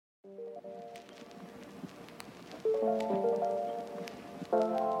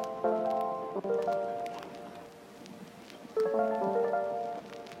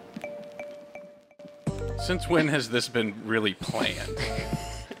Since when has this been really planned?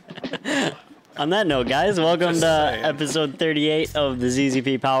 On that note, guys, welcome Just to saying. episode 38 of the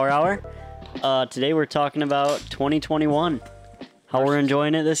ZZP Power Hour. Today we're talking about 2021, how we're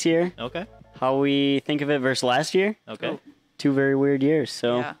enjoying it this year, Okay. how we think of it versus last year. Okay. Two very weird years.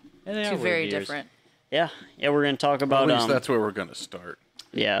 So Yeah. And they are Two weird very years. different. yeah, we're gonna talk At about. least that's where we're gonna start.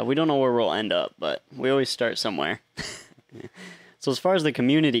 Yeah, we don't know where we'll end up, but we always start somewhere. So as far as the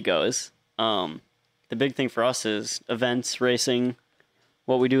community goes, the big thing for us is events, racing,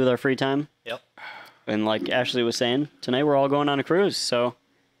 what we do with our free time. Yep. And like Ashley was saying, tonight we're all going on a cruise. So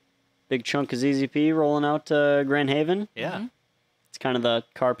big chunk of ZZP rolling out to Grand Haven. Yeah. Mm-hmm. It's kind of the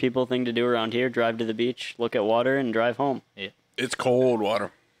car people thing to do around here. Drive to the beach, look at water, and drive home. It's cold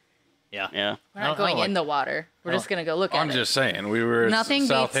water. Yeah. Yeah. We're I not don't going know, in the water. We're just going to go look at I'm it. just saying, we were at Nothing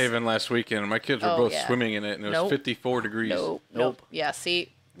South beats- Haven last weekend, and my kids were Oh, both yeah. swimming in it, and it was Nope. 54 degrees. Nope. Yeah,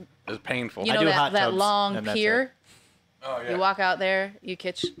 see, It was painful. you I know do that, hot that tubs, long and that's pier? Oh, yeah. You walk out there, you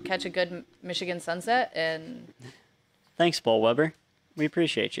catch a good Michigan sunset, and Thanks, Paul Weber. We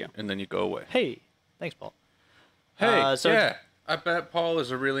appreciate you. And then you go away. Hey, thanks, Paul. Hey, so- yeah, I bet Paul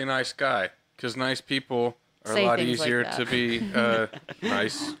is a really nice guy, because nice people are Say a lot things like easier that. to be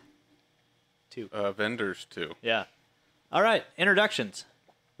nice Two. vendors to. Yeah. All right. Introductions.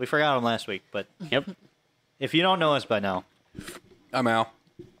 We forgot them last week, but Yep. if you don't know us by now, I'm Al.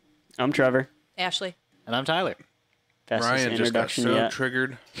 I'm Trevor. Ashley. and I'm Tyler. Fastest Ryan just got introduction so yet.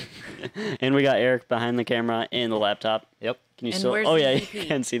 triggered. And we got Eric behind the camera and the laptop. Yep. Can you And still? where's Oh yeah, you ZZP?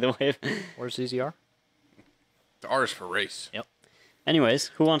 can see the wave. Where's CZR? The R is for race. Yep. Anyways,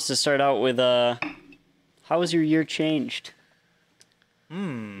 who wants to start out with how has your year changed?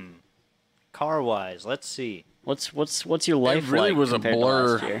 Car wise, let's see. What's your life really like was a compared to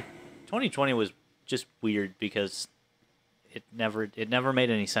blur. last year? 2020 was just weird because it never made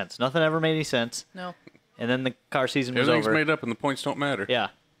any sense. Nothing ever made any sense. No. And then the car season was Everything's over. made up, and the points don't matter. Yeah.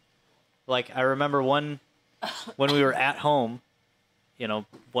 Like, I remember when we were at home, in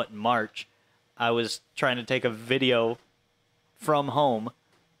March, I was trying to take a video from home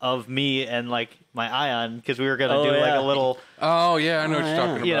of me and, like, my Ion, because we were going to Oh, do, like, yeah. a little, Oh yeah, I know what Oh, you're yeah.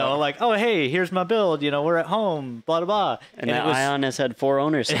 talking about. like, oh, hey, here's my build, we're at home, blah, blah, blah. And that Ion has had 4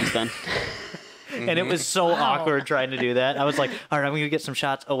 owners since then. And it was so awkward trying to do that. I was like, all right, I'm going to get some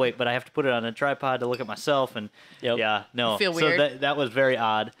shots. Oh, wait, but I have to put it on a tripod to look at myself. And Yep. yeah, no. Feel so weird. that was very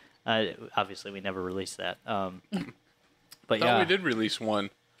odd. Obviously, we never released that. But I thought yeah, we did release one.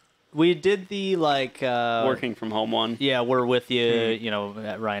 we did the like Working from home one. Yeah, we're with you.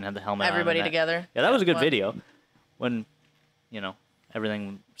 Ryan had the helmet. on Everybody and that. together. Yeah, that was a good One. video. When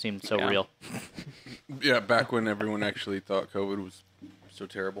everything seemed so Yeah. real. Yeah, back when everyone actually thought COVID was so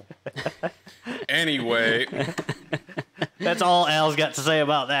terrible. Anyway, That's all Al's got to say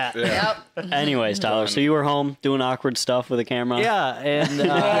about that. yeah. Yep. Anyways, Tyler, so you were home doing awkward stuff with a camera. Yeah, and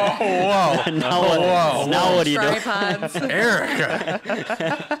Now what do you do? Tripods. Erica.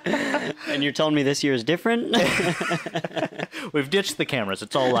 And you're telling me this year is different? we've ditched the cameras.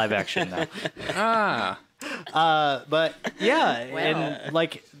 It's all live action now. But yeah, Wow. and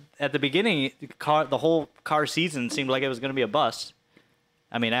like at the beginning, the whole car season seemed like it was going to be a bust.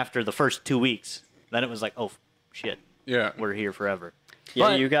 I mean, after the first 2 weeks, then it was like, oh shit, Yeah. we're here forever. Yeah,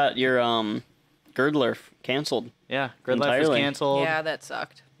 But- you got your girdler canceled. Yeah, Grid Life was Entirely. canceled. Yeah, that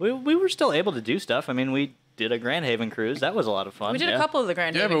sucked. We were still able to do stuff. I mean, we did a Grand Haven cruise. That was a lot of fun. We did Yeah. a couple of the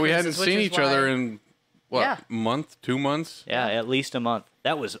Grand Yeah, Haven but we hadn't cruises, which seen is each other why- in what, Yeah. month, 2 months? Yeah, at least a month.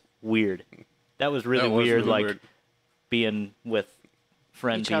 That was weird. That was really That was weird. really like weird. being with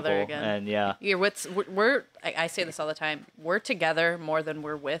friend Each people other again. and yeah. I say this all the time. We're together more than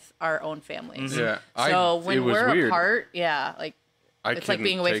we're with our own families. Yeah. So it when was we're weird. apart, yeah, like I it's like couldn't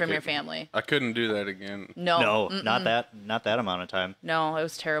being away take from it. your family. I couldn't do that again. No, No, not that amount of time. No, it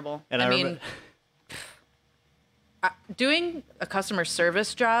was terrible. And I I mean, remember- doing a customer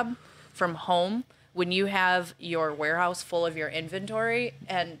service job from home when you have your warehouse full of your inventory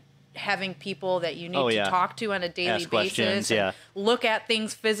and having people that you need Oh, to yeah. talk to on a daily Ask questions, basis, yeah. and look at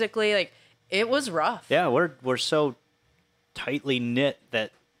things physically, like it was rough. Yeah, we're so tightly knit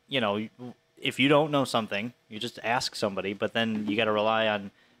that if you don't know something, you just ask somebody, but then you got to rely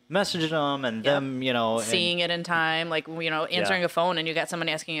on messaging them and Yep. them, and- Seeing it in time, like answering a phone and you got someone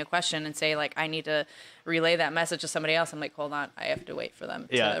asking you a question and say like I need to relay that message to somebody else. I'm like, hold on, I have to wait for them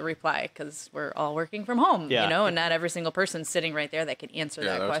Yeah. to reply because we're all working from home, Yeah. and not every single person's sitting right there that can answer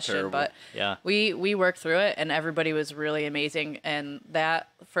Yeah, that that's question. terrible. But Yeah. we worked through it and everybody was really amazing. And that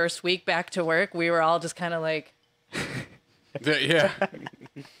first week back to work, we were all just kind of like, Yeah.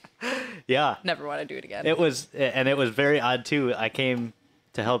 yeah. never want to do it again. It was very odd too. I came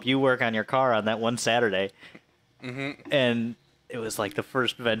to help you work on your car on that one Saturday, and it was like the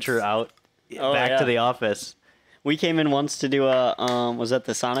first venture out Oh, back yeah. to the office. We came in once to do a was that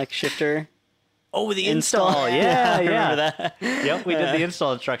the Sonic shifter Oh, the install? install! Yeah, Remember yeah. that? Yep, we did the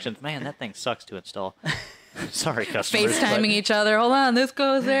install instructions. Man, that thing sucks to install. Sorry, customers. but- FaceTiming each other. Hold on, this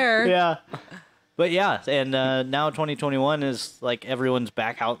goes there. Yeah. But yeah, and now 2021 is like everyone's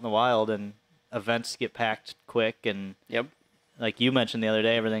back out in the wild and events get packed quick. And Yep. like you mentioned the other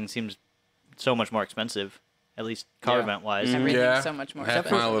day, everything seems so much more expensive, at least car Yeah. event wise, Everything's Yeah, so much more half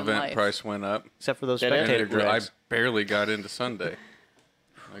expensive mile in event life. price went up. except for those Did it? spectator I drags. barely got into Sunday.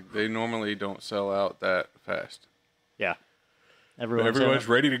 Like they normally don't sell out that fast. Yeah. But Everyone's, everyone's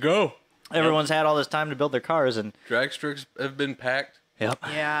ready to go. everyone's had all this time to build their cars. And Drag strips have been packed. yep.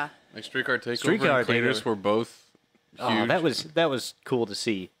 Yeah. Like Streetcar Takeover Streetcar and Cletus Takeover. were both huge. Oh, that was cool to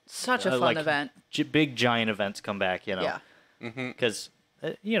see. Such a fun like, event. Big giant events come back, you know. Yeah. Because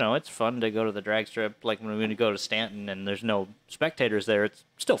you know, it's fun to go to the drag strip. Like when we go to Stanton and there's no spectators there, it's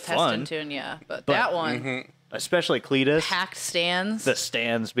still Test fun. and tune, yeah. But But- that one, Especially Cletus, packed stands. the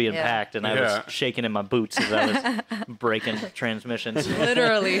stands being Yeah. packed, and I Yeah. was shaking in my boots as I was breaking transmissions.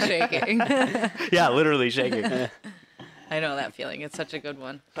 Literally shaking. Yeah, literally shaking. I know that feeling. It's such a good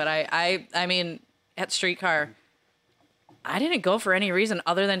one. But I mean, at Streetcar, I didn't go for any reason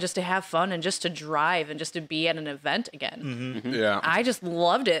other than just to have fun and just to drive and just to be at an event again. Yeah. I just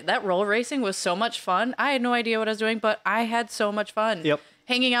loved it. That roll racing was so much fun. I had no idea what I was doing, but I had so much fun. Yep.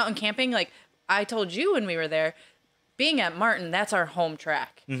 Hanging out and camping, like I told you when we were there, being at Martin, that's our home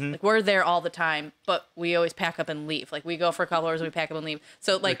track. Like we're there all the time, but we always pack up and leave. Like we go for a couple hours and we pack up and leave.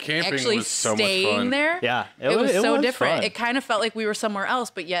 So like camping actually was so much staying fun. there, Yeah, it was so was different. fun. It kind of felt like we were somewhere else,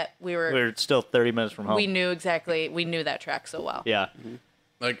 but yet We're still 30 minutes from home. we knew that track so well. Yeah,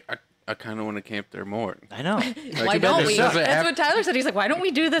 Like I kind of want to camp there more. I know. Why don't we? does it That's have- what Tyler said. He's like, why don't we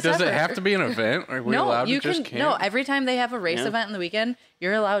do this? Does it ever? have to be an event? Are we No, allowed you to just can. camp? No, every time they have a race Yeah. event in the weekend,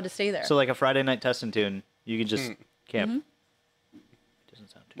 you're allowed to stay there. So like a Friday night test and tune, you can just camp. Doesn't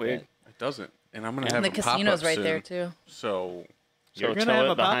sound too Weird. bad. It doesn't. And I'm gonna and have the a pop-up casino's right soon. there too. So So You're gonna tow have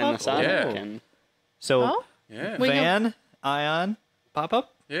it a behind pop-up? the Sonic Yeah. and So Oh, yeah, Wait, van, Ion, pop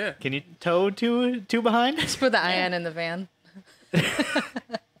up. yeah. Can you tow two behind? just put the Ion in the van.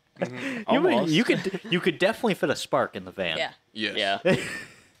 almost. You could definitely fit a Spark in the van. Yeah, Yes. Yeah.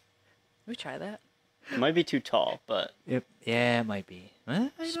 we try that. It might be too tall, but Yeah, it might be. I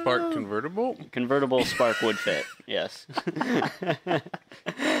don't Spark know. convertible. convertible Spark would fit. Yes.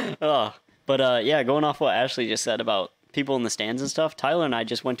 Oh, but yeah, going off what Ashley just said about people in the stands and stuff, Tyler and I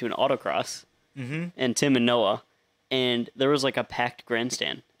just went to an autocross, and Tim and Noah, and there was like a packed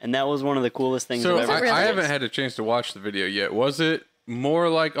grandstand, and that was one of the coolest things So I've ever I really? haven't had a chance to watch the video yet. Was it more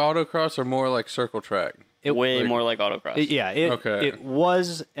like autocross or more like circle track? Way like- more like autocross. Okay. It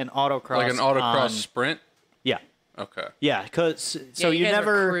was an autocross. Like an autocross on- sprint? Yeah, Okay. yeah. Cause so Yeah, you guys were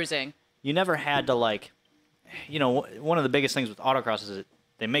never cruising. you never had to like, you know, one of the biggest things with autocross is that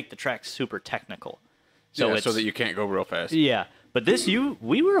they make the track super technical. So, So yeah, it's so that you can't go real fast. yeah. But this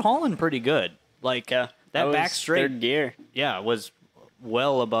we were hauling pretty good. Like Yeah. that was back straight third gear. yeah, was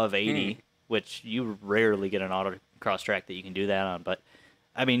well above 80, which you rarely get an autocross track that you can do that on. But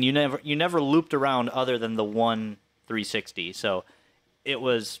I mean, you never looped around other than the one 360. So it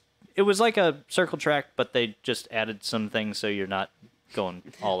was like a circle track, but they just added some things so you're not going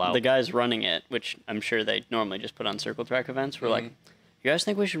all out. The guys running it, which I'm sure they normally just put on circle track events, were like, "You guys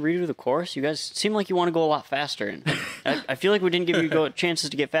think we should redo the course? You guys seem like you want to go a lot faster, and I feel like we didn't give you chances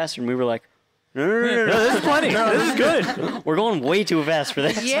to get faster." And we were like, "No, this is plenty. This is good. we're going way too fast for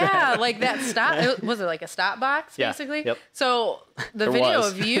this." Yeah, like that stop. Was it like a stop box, Yeah, basically? yep. So the There video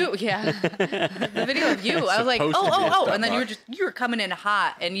was. of you, yeah, the video of you, I was like, supposed to be a oh, stop and then box. you were coming in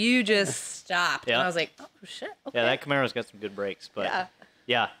hot, and you just stopped, and Yeah. I was like, oh shit, okay. Yeah, that Camaro's got some good brakes, but Yeah.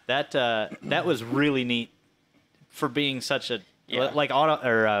 yeah, that was really neat for being such a Yeah. like auto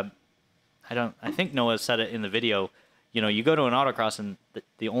or I think Noah said it in the video. You know, you go to an autocross and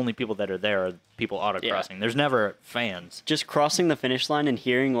the only people that are there are people autocrossing. There's never fans. Just crossing the finish line and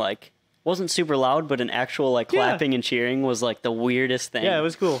hearing like wasn't super loud, but an actual like Yeah. clapping and cheering was like the weirdest thing. Yeah, it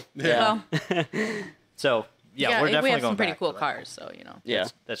was cool. Yeah. Well, So yeah, yeah, we're definitely we have going some pretty back. cool cars, so you know. Yeah.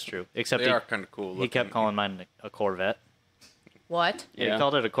 That's true. Except They he, are kind of cool. he kept looking. calling mine a Corvette. What? Yeah. He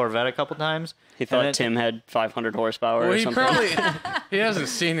called it a Corvette a couple times. He And thought then- Tim had 500 horsepower Well, or he something. probably he hasn't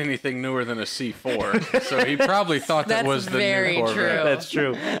seen anything newer than a C4, so he probably thought that That's was the very new Corvette. true. That's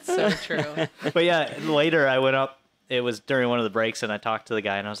true. So true. But yeah, later I went up. It was during one of the breaks, and I talked to the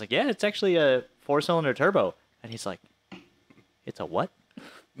guy, and I was like, "Yeah, it's actually a 4-cylinder turbo." And he's like, "It's a what?"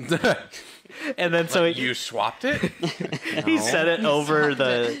 And then so You swapped it? he said it over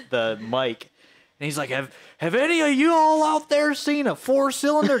the mic. And he's like, have any of you all out there seen a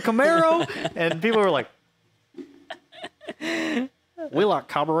 4-cylinder Camaro? And people were like, we like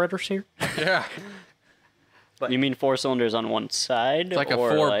carburetors here. Yeah. You mean 4 cylinders on one side? It's like a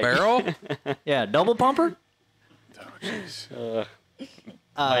or 4-barrel? Yeah, double pumper. Oh, jeez.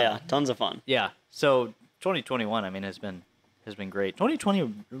 Oh yeah, tons of fun. Yeah. So 2021, I mean, has been great.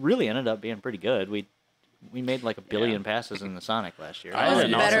 2020 really ended up being pretty good. We made like 1 billion passes in the Sonic last year. I It was had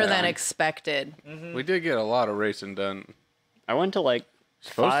an better awesome than time. expected. We did get a lot of racing done. I went to like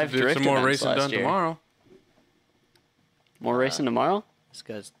Supposed 5 to do drift some more events racing last done year. tomorrow. More racing tomorrow? This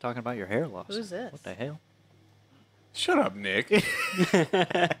guy's talking about your hair loss. Who's this? What the hell? Shut up, Nick.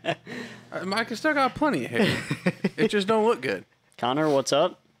 Mike has still got plenty of hair. It just don't look good. Connor, what's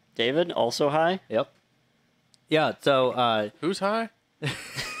up? David, also hi. Yep. Yeah. So Who's high?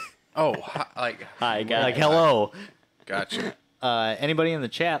 Oh, like Hi, guys. like hello. gotcha. Anybody in the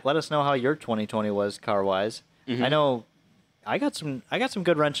chat, let us know how your 2020 was car wise. I know I got some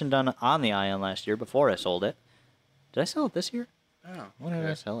good wrenching done on the Ion last year before I sold it. Did I sell it this year? Oh, When did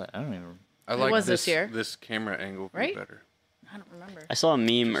I sell it? I don't even. I like was this year. This camera angle Right? better. I don't remember. I saw a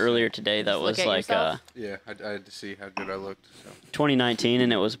meme earlier today that Just was look at like yourself. Yeah, I had to see how good I looked. So. 2019,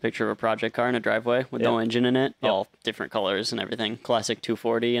 and it was a picture of a project car in a driveway with no Yep. engine in it, Yep. all different colors and everything. Classic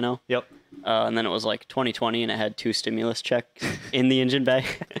 240, you know? Yep. And then it was like 2020, and it had 2 stimulus checks in the engine bay.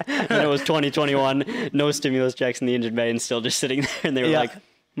 And it was 2021, no stimulus checks in the engine bay, and still just sitting there. And they were Yeah. like,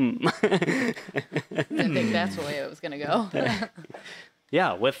 Didn't think that's the way it was gonna go.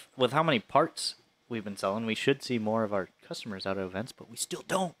 Yeah. With how many parts we've been selling, we should see more of our customers out at events, but we still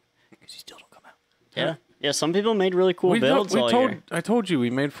don't because you still don't come out. yeah. Yeah, some people made really cool builds all year. I told you we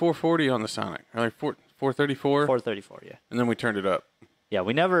made 440 on the Sonic, or like 434, 434. Yeah. and then we turned it up. Yeah.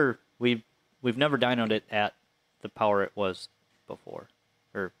 We've never dynoed it at the power it was before,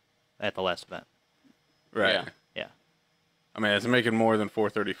 or at the last event. Right. Yeah. Yeah. I mean, it's making more than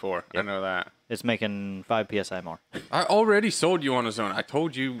 434. I Yep. know that. It's making 5 psi more. I already sold you on a zone. I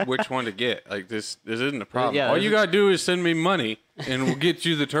told you which one to get. Like this isn't a problem. Yeah, All this you is- gotta do is send me money, and we'll get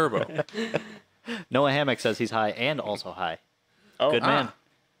you the turbo. Noah Hammock says he's high and also high. Oh, Good man.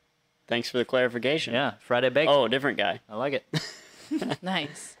 thanks for the clarification. Yeah. Friday Bake. Oh, different guy. I like it.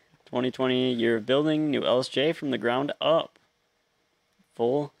 Nice. 2020 year of building, new LSJ from the ground up.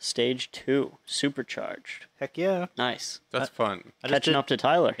 Full stage 2, supercharged. Heck yeah. Nice. That's fun. I just Catching did- up to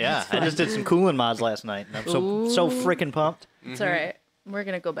Tyler. Yeah, I just did some cooling mods last night, and I'm so freaking pumped. It's all right. We're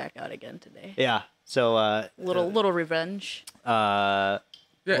gonna go back out again today. Yeah. So Little revenge.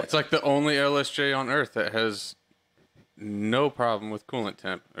 Yeah, it's like the only LSJ on Earth that has no problem with coolant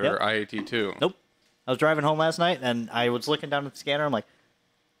temp or Yep. IAT2. nope. I was driving home last night, and I was looking down at the scanner. I'm like,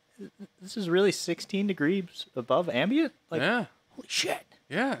 this is really 16 degrees above ambient. Like, Yeah, holy shit.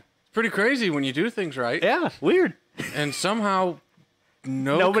 yeah. It's pretty crazy when you do things right, Yeah, weird. and somehow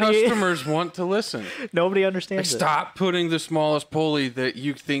Nobody- customers want to listen. Nobody Like, understands it. stop putting the smallest pulley that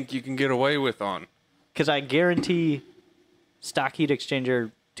you think you can get away with on. Because I guarantee stock heat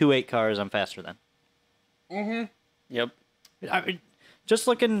exchanger 2.8 cars, I'm faster than. Yep. I mean, just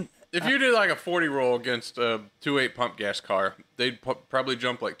looking. If you did like a 40 roll against a 2.8 pump gas car, they'd probably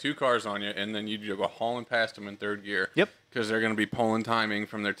jump like 2 cars on you, and then you'd go hauling past them in third gear. Yep. Because they're going to be pulling timing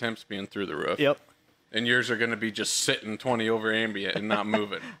from their temps being through the roof. Yep. And yours are going to be just sitting 20 over ambient and not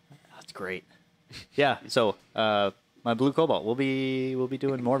moving. That's great. Yeah. So my blue cobalt. We'll be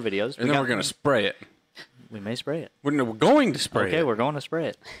doing more videos. And then we're going to spray it. We may spray it. We're going to spray it. Okay, we're going to spray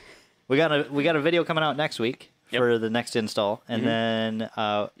it. We got a video coming out next week for the next install, and then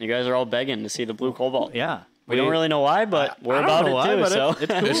You guys are all begging to see the blue cobalt. yeah, We don't really know why, but we're I don't about know it why, too. but So it's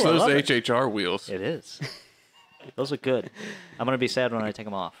cool. It's I those love it. HHR wheels. It is. Those look good. I'm gonna be sad when I take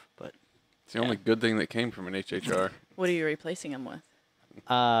them off, but It's the only good thing that came from an HHR. What are you replacing them with?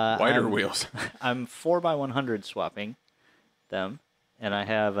 Wider I'm, wheels. I'm 4x100 swapping them, and I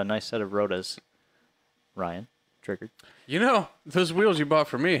have a nice set of Rotas. Ryan triggered. You know, those wheels you bought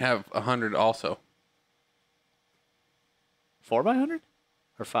for me have 100 also. 4x100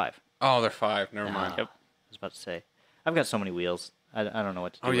 or 5? Oh, they're 5. Never mind. I was about to say, I've got so many wheels. I don't know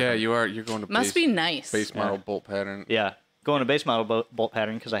what to do. Oh, with yeah, them. you're going to Must be nice. base model Yeah. bolt pattern. Yeah, going to base model bolt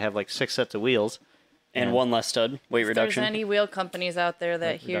pattern because I have like 6 sets of wheels. and one less stud, weight If reduction. there's any wheel companies out there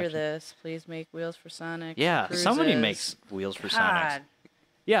that Weight hear reduction. this, please make wheels for Sonic. Yeah, somebody Cruises. makes wheels for Sonics. God.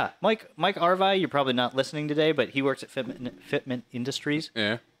 Yeah, Mike Arvi, you're probably not listening today, but he works at Fitment Industries.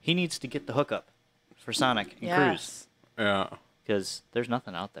 Yeah. He needs to get the hookup for Sonic and Cruise Yes. Yeah. because there's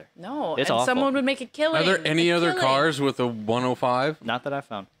nothing out there. No, It's and awful. someone would make a killing. Are there any A other killing. cars with a 105? Not that I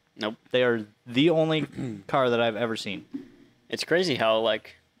found. Nope. They are the only car that I've ever seen. It's crazy how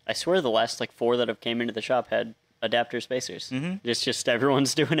like I swear the last like 4 that have came into the shop had adapter spacers. Mm-hmm. It's just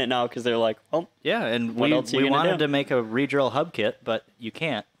everyone's doing it now because they're like, oh, Yeah, and What we else are you we gonna wanted do? to make a re-drill hub kit, but you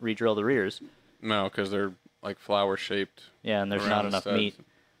can't re-drill the rears. No, because they're like flower shaped. Yeah, and there's Around not the enough studs. meat.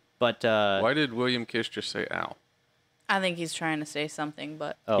 But Why did William Kish just say ow? I think he's trying to say something,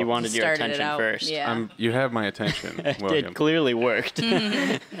 but Oh. he wanted your started it attention out. first. Yeah. You have my attention, William. It clearly worked.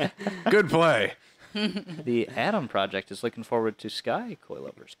 Good play. the Atom Project is looking forward to Sky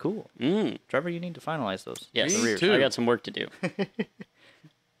coilovers. Cool. Mm. Trevor, you need to finalize those. Yes, Me The rears. too. I got some work to do. I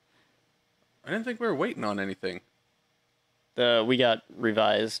didn't think we were waiting on anything. We got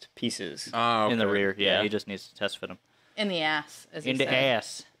revised pieces. Oh, In the okay. rear, yeah, Yeah. he just needs to test fit them. In the ass, as he In the said.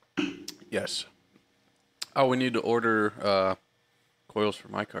 ass. Yes. Oh, we need to order coils for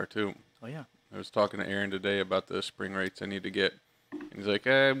my car too. Oh, yeah. I was talking to Aaron today about the spring rates I need to get. He's like,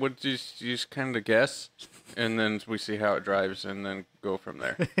 would you just kind of guess? And then we see how it drives and then go from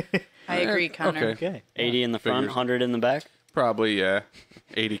there. I agree, Connor. Okay. Okay. 80 in the front, Figures. 100 in the back. Probably, yeah.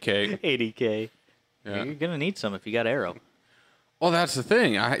 80K. 80K. Yeah. You're going to need some if you got Aero. Well, that's the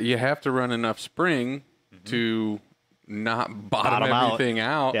thing. You have to run enough spring to not bottom out. everything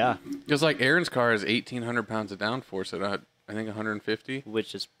out. Yeah. Because like Aaron's car has 1,800 pounds of downforce at I think 150.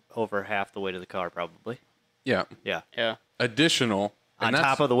 Which is over half the weight of the car, probably. Yeah. Yeah. Yeah. Additional. On and that's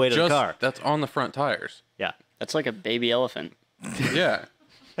top of the weight of the just- car. That's on the front tires. Yeah. That's like a baby elephant. Yeah.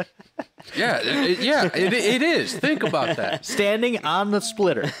 Yeah, it is. Think about that. Standing on the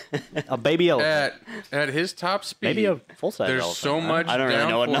splitter. A baby elephant. At his top speed, Maybe a full-size there's elephant. so much I don't really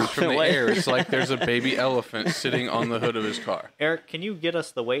know what downforce from the elephant weighs. air. It's like there's a baby elephant sitting on the hood of his car. Eric, can you get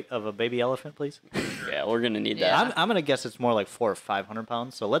us the weight of a baby elephant, please? Yeah, we're going to need Yeah. that. I'm going to guess it's more like 400 or 500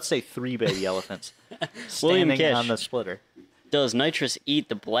 pounds. So let's say 3 baby elephants William standing Kish. on the splitter. Does nitrous eat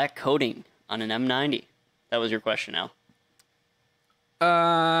the black coating on an M90? That was your question, Al.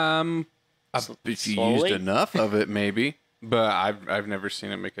 If you slowly? used enough of it, maybe. But I've never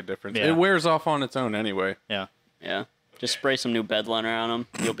seen it make a difference. Yeah. It wears off on its own anyway. Yeah. Yeah. Just spray some new bed liner on them.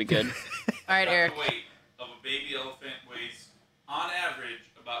 You'll be good. All right, Eric. The weight of a baby elephant weighs, on average,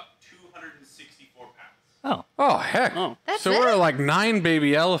 about 264 pounds. Oh, Oh heck! Oh. That's so we're it? at like 9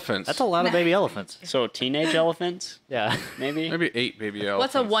 baby elephants. that's a lot of baby elephants. So teenage elephants, Yeah. maybe? Maybe 8 baby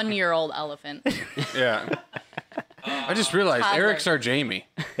What's elephants. a 1-year-old elephant? Yeah. I just realized Toddler. Eric's our Jamie.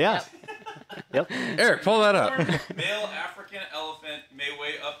 Yeah. Yep. Eric, pull that up. Male African elephant may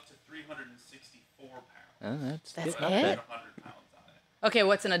weigh up to 364 pounds. That's That's getting up it? there. 100 pounds on it. Okay,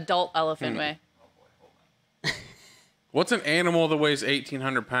 what's an adult elephant weigh? Oh boy, hold on. What's an animal that weighs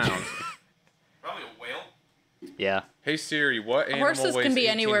 1,800 pounds? Probably a whale. Yeah. Hey Siri, what animal Horses weighs can be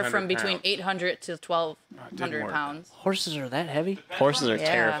anywhere 1,800 from between pounds? 800 to 1,200 work. pounds. Horses are that heavy? Horses are Yeah.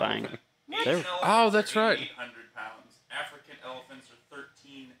 terrifying. They're- Asian Oh, elephants that's are right. 800 pounds. African elephants are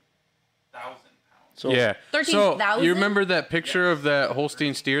 13,000 pounds. So Yeah. So 13,000? you remember that picture of that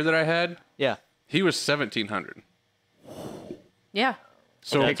Holstein steer that I had? Yeah. He was 1,700. Yeah.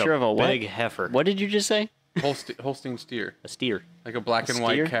 So Okay. Picture of a what? big heifer. What did you just say? Holstein steer, A steer. like a black and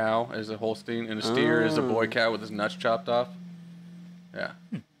steer? white cow is a Holstein, and a steer is a boy cow with his nuts chopped off. Yeah.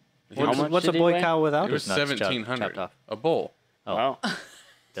 How What's, much what's a did he boy weigh? cow without It was his nuts 1,700. chopped off? A bull. Oh. Wow.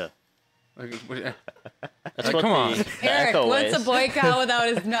 Duh. Like, That's Like, what come on. the Eric, echo what's a weighs. boy cow without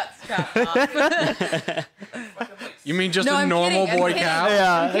his nuts chopped off? you mean just No, a I'm normal kidding, I'm boy kidding.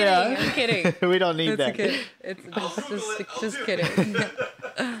 cow? I'm kidding. We don't need It's that. okay. It's just kidding.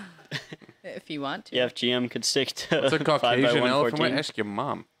 If you want to. Yeah, if GM could stick to It's a 5 by Caucasian elephant. 114. Wait, ask your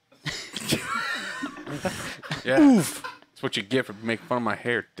mom. Yeah. That's what you get for making fun of my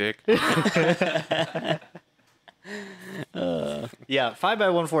hair, dick. Yeah,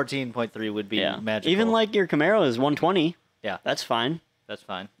 5x114.3 would be Yeah. magical. Even like your Camaro is 120. Yeah, That's fine. that's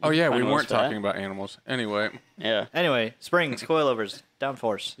fine. Oh yeah, we Find those weren't for that. talking about animals. Anyway, Yeah. Anyway, springs, coilovers,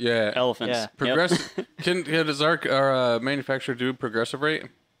 downforce. yeah. Elephants. Yeah. Yep. Progressive. Does our manufacturer do progressive rate?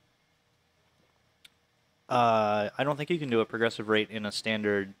 I don't think you can do a progressive rate in a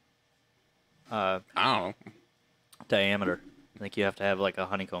standard I don't know. diameter. I think you have to have like a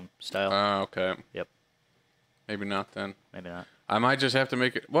honeycomb style. Okay. Yep, Maybe not then. maybe not. I might just have to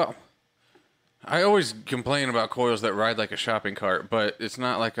make it. Well, I always complain about coils that ride like a shopping cart, but it's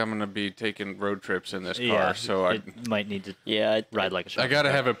not like I'm gonna be taking road trips in this car. Yeah, So it might need to Yeah. ride like a shot. I got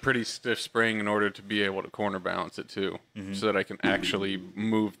to have a pretty stiff spring in order to be able to corner balance it too, so that I can actually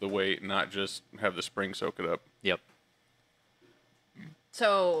move the weight, not just have the spring soak it up. Yep.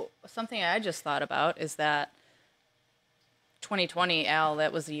 So something I just thought about is that 2020, Al,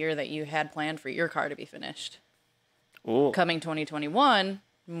 that was the year that you had planned for your car to be finished. Ooh. Coming 2021,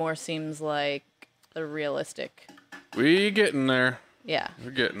 more seems like the realistic. We getting there. Yeah.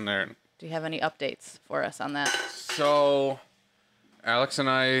 We're getting there. Do you have any updates for us on that? So, Alex and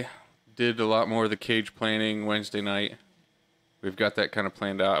I did a lot more of the cage planning Wednesday night. We've got that kind of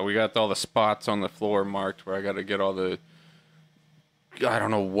planned out. We got all the spots on the floor marked where I got to get all the... I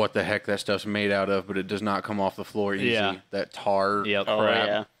don't know what the heck that stuff's made out of, but it does not come off the floor easy. Yeah. That tar Yep. Oh, crap.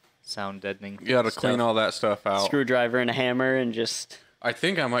 yeah. Sound deadening. You got to clean Stuff. all that stuff out. Screwdriver and a hammer and just... I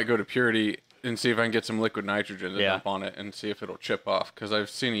think I might go to Purity and see if I can get some liquid nitrogen to Yeah. dump on it and see if it'll chip off. Because I've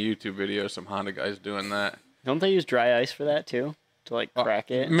seen a YouTube video of some Honda guys doing that. Don't they use dry ice for that, too? To, like,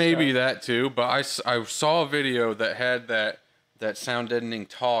 crack it? and Maybe stuff? that too, but I saw a video that had that sound deadening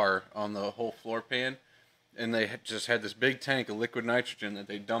tar on the whole floor pan, and they just had this big tank of liquid nitrogen that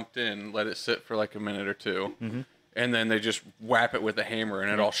they dumped in, let it sit for like a minute or two, and then they just whap it with a hammer,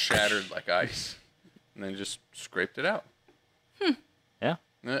 and it all shattered like ice, and then just scraped it out. Yeah.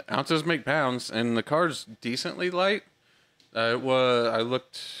 Ounces make pounds, and the car's decently light. I looked. Yeah,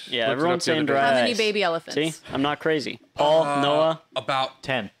 looked it everyone's up the other saying day. dry How many ice. baby elephants? See? I'm not crazy. Paul, Noah, About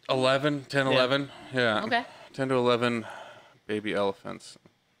 10. 11, 10, 11. Yeah. Okay. 10 to 11 baby elephants.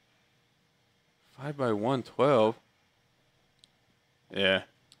 5 by 112. Yeah.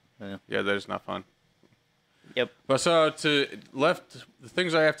 Yeah. Yeah, that is not fun. Yep. But so the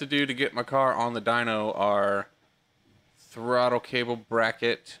things I have to do to get my car on the dyno are throttle cable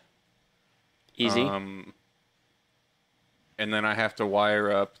bracket. Easy. And then I have to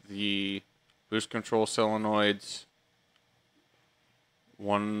wire up the boost control solenoids,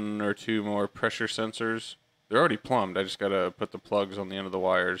 1 or 2 more pressure sensors. They're already plumbed. I just got to put the plugs on the end of the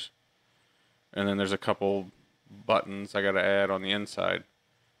wires. And then there's a couple buttons I got to add on the inside.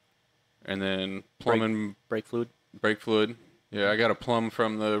 And then plumbing Brake fluid. brake fluid. Yeah, I got to plumb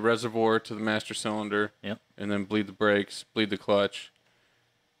from the reservoir to the master cylinder. Yep. And then bleed the brakes, bleed the clutch.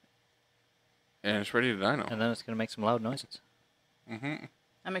 And it's ready to dyno. And then it's going to make some loud noises.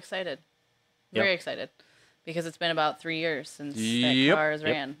 I'm excited. Yep. Very excited. Because it's been about 3 years since that Yep. car has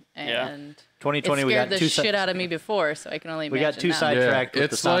Yep. ran. Yeah. And 2020, it we scared got the two shit out of me before, so I can only We imagine got too now. sidetracked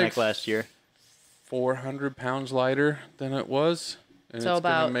with the it's Sonic like last year. 400 pounds lighter than it was. And So it's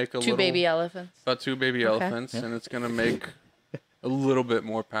gonna about make a two little, baby elephants. About 2 baby elephants, Yep. and it's going to make a little bit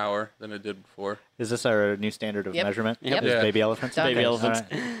more power than it did before. Is this our new standard of Yep. measurement? Yep. Is Yeah. baby elephants? Done. Baby Okay, elephants.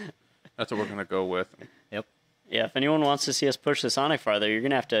 all right. That's what we're going to go with. Yep. Yeah, if anyone wants to see us push the Sonic farther, you're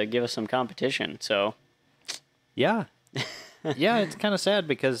going to have to give us some competition. So, Yeah. Yeah, it's kind of sad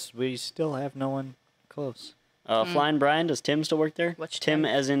because we still have no one close. Flying Brian, does Tim still work there? Which Tim Tim?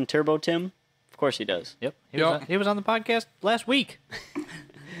 as in Turbo Tim? Of course he does. Yep. Yep. He was on the podcast last week.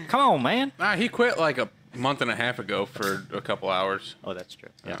 Come on, man. He quit like a month and a half ago for a couple hours. Oh, that's true.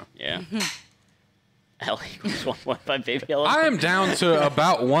 Yeah. Yeah. Ellie equals 1.5 baby elephant. I am down to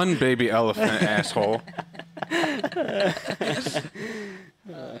about 1 baby elephant, asshole.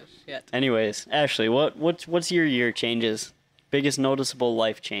 Shit. Anyways, Ashley, what's your year changes? Biggest noticeable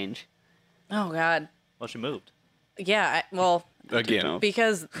life change? Oh, God. Well, she moved. Yeah, well, Again.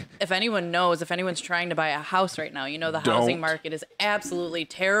 because if anyone knows, if anyone's trying to buy a house right now, you know the housing Don't. market is absolutely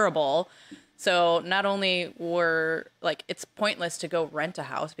terrible. So not only it's pointless to go rent a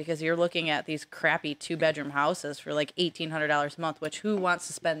house because you're looking at these crappy 2-bedroom houses for like $1,800 a month, which who wants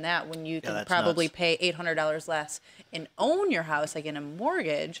to spend that when you can that's probably nuts. pay $800 less and own your house, like in a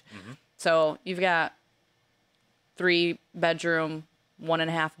mortgage. Mm-hmm. So you've got 3-bedroom,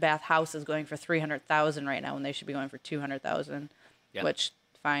 1.5 bath houses going for $300,000 right now when they should be going for $200,000, Yeah. which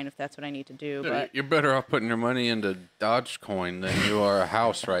fine if that's what I need to do. But You're better off putting your money into Dogecoin than you are a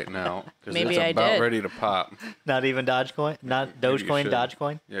house right now. Because Maybe it's I about did. ready to pop. Not even Dogecoin? Not Maybe you Dogecoin, should.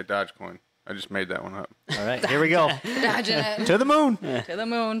 Dogecoin? Yeah, Dogecoin. I just made that one up. All right, here we go. dodging it To the moon. to the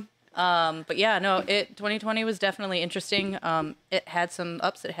moon. But yeah, no, 2020 was definitely interesting. It had some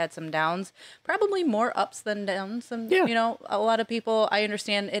ups, it had some downs. Probably more ups than downs. And Yeah. you know, a lot of people, I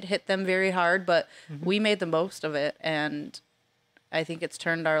understand it hit them very hard, but we made the most of it, and I think it's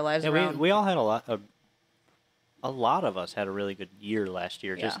turned our lives Yeah, around. we all had a lot of us had a really good year last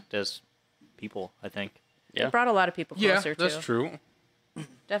year, Yeah. just as people, I think. Yeah. It brought a lot of people Yeah, closer that's too. true.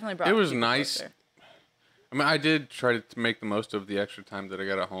 Definitely brought. It was people nice. closer. I mean, I did try to make the most of the extra time that I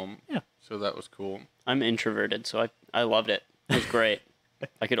got at home. Yeah. So that was cool. I'm introverted, so I loved it. It was great.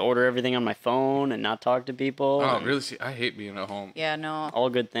 I could order everything on my phone and not talk to people. Oh, and really? See, I hate being at home. Yeah, no. All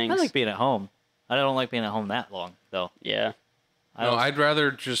good things. I like being at home. I don't like being at home that long, though. Yeah. No, I'd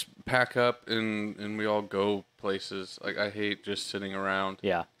rather just pack up and we all go places. Like, I hate just sitting around.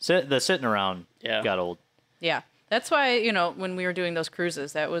 Yeah. The sitting around Yeah. got old. Yeah. That's why, when we were doing those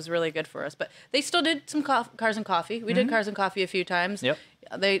cruises, that was really good for us. But they still did some Cars and Coffee. We did Cars and Coffee a few times. Yep.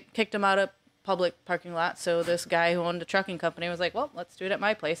 They kicked them out of public parking lot. So this guy who owned a trucking company was like, well, let's do it at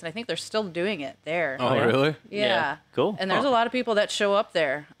my place. And I think they're still doing it there. Oh, yeah? really? Yeah. Cool. And there's a lot of people that show up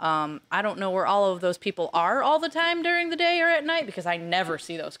there. I don't know where all of those people are all the time during the day or at night because I never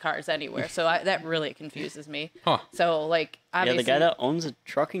see those cars anywhere. So that really confuses me. Huh. So, like, Yeah, obviously. the guy that owns a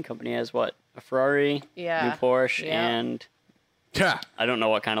trucking company has what? A Ferrari, Yeah. new Porsche, Yeah. and Yeah. I don't know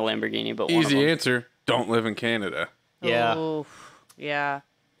what kind of Lamborghini, but one of Easy them. answer. Don't live in Canada. Yeah. Oof. Yeah.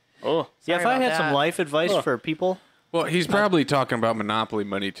 Oh, Yeah, if Sorry I about had some that. life advice for people, Well, he's probably talking about Monopoly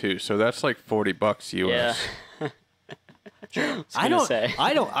money too, so that's like $40 yeah. US.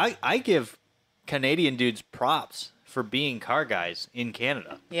 I give Canadian dudes props for being car guys in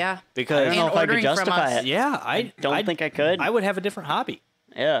Canada Yeah. I because don't know And if I could ordering from justify us. it. yeah, I Don't think I could. I would have a different hobby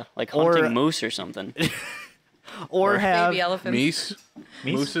Yeah, like Or- hunting moose or something. or have Baby elephants. Meese?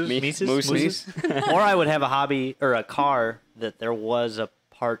 Mooses? Mises? Mooses. or I would have a hobby or a car that there was a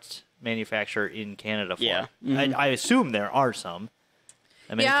parts manufacturer in Canada for. Yeah. I assume there are some.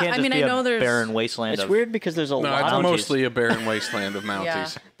 I mean, Yeah, it can't I just mean, be I a know there's- barren wasteland It's of... weird because there's a No, lot. it's Of, mostly a barren wasteland of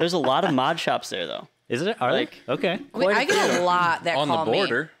Mounties. there's a lot of mod shops there though. Is it? Are Like- they? Okay. I get a lot that On the call me.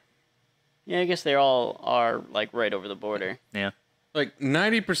 border. Yeah, I guess they all are like right over the border. Yeah. Like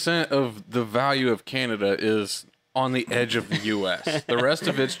 90% of the value of Canada is on the edge of the U.S. The rest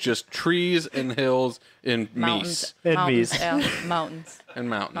of it's just trees and hills and Mountains. meese And Mountains. meese. Yeah, mountains. and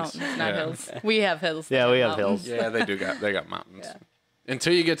mountains. Mountains, not yeah. hills. We have hills. Yeah, not we have mountains. hills. Yeah, they got mountains. Yeah.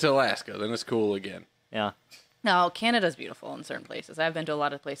 Until you get to Alaska, then it's cool again. Yeah. No, Canada's beautiful in certain places. I've been to a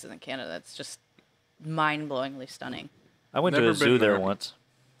lot of places in Canada that's just mind-blowingly stunning. I went Never to a zoo been there there. once.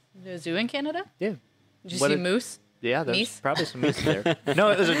 The zoo in Canada? Yeah. Did you What see did- moose? Yeah, there's Meese? probably some meese there. No,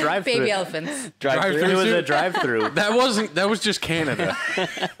 it was a drive-through. Baby elephants. Drive-through It was zoo? a drive-through. That was just Canada.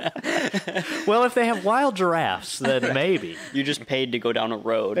 Well, if they have wild giraffes, then maybe. You just paid to go down a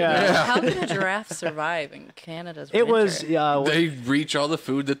road. Yeah. How can a giraffe survive in Canada's It winter? was. They reach all the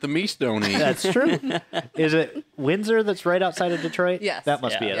food that the meese don't eat. That's true. Is it Windsor that's right outside of Detroit? Yes. That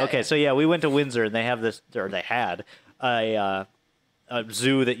must be Yeah. it. Yeah, Okay, yeah. so yeah, we went to Windsor and they have this, or they had a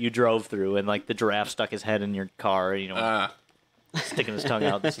zoo that you drove through, and like the giraffe stuck his head in your car, sticking his tongue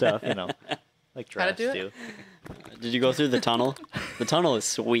out and stuff, like How'd giraffes it do it? do. Did you go through the tunnel? The tunnel is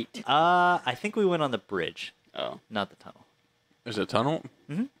sweet. I think we went on the bridge, Oh, not the tunnel. There's a tunnel.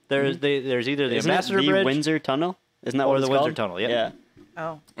 There's either the isn't it Ambassador the Bridge Windsor Tunnel? Isn't that or what the it's Windsor called? Tunnel. Yep. Yeah.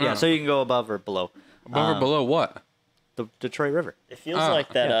 Oh. Yeah, so you can go above or below Above or below what? the Detroit River. It feels Oh,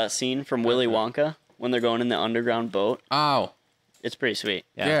 like that yeah. scene from Willy Wonka when they're going in the underground boat. Oh, It's pretty sweet.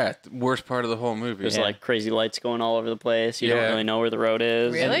 yeah. Worst part of the whole movie. There's Yeah. like crazy lights going all over the place. You Yeah. don't really know where the road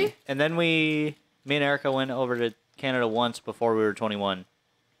is. Really? And then me and Erica went over to Canada once before we were 21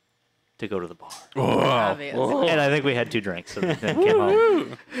 to go to the bar. Obvious. And I think we had 2 drinks and then came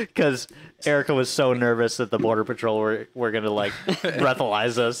home. Because Erica was so nervous that the Border Patrol were going to, like,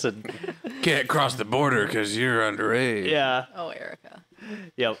 breathalyze us. And Can't cross the border because you're underage. yeah, Oh, Erica.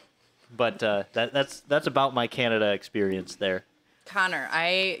 yep. But that's about my Canada experience there. Connor,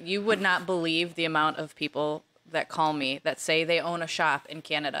 you would not believe the amount of people that call me that say they own a shop in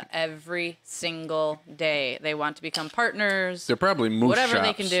Canada every single day. They want to become partners. They're probably moose whatever shops.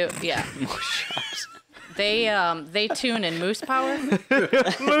 they can do. Yeah. They tune in Moose Power.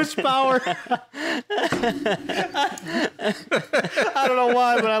 Moose power. I don't know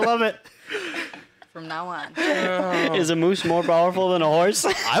why, but I love it. From now on. Is a moose more powerful than a horse?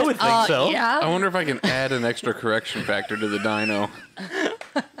 I would think so. I Yeah. wonder if I can add an extra correction factor to the dyno.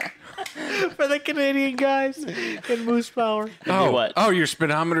 For the Canadian guys in moose power. Oh, what? oh, your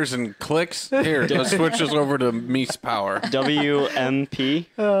speedometers and clicks? Here, let's switch this over to meese power. WMP.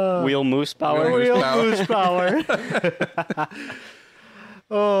 Wheel moose power. Wheel Real power. moose power.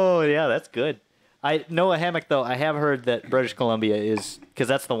 Oh, yeah, that's good. Noah Hammock, though, I have heard that British Columbia is, because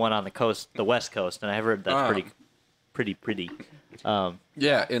that's the one on the coast, the west coast, and I have heard that's pretty.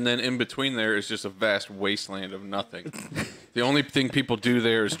 Yeah, and then in between there is just a vast wasteland of nothing. The only thing people do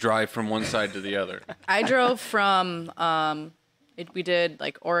there is drive from one side to the other. I drove from we did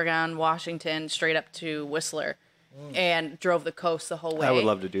like Oregon, Washington, straight up to Whistler, and drove the coast the whole way. I would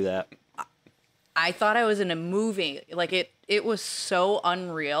love to do that. I thought I was in a movie. Like it was so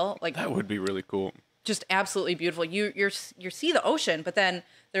unreal. Like That would be really cool. just absolutely beautiful. You see the ocean, but then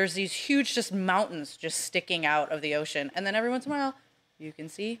there's these huge just mountains just sticking out of the ocean, and then every once in a while you can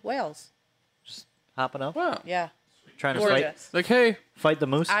see whales. Hopping up, Wow. Yeah, trying to gorgeous. Like, hey, fight the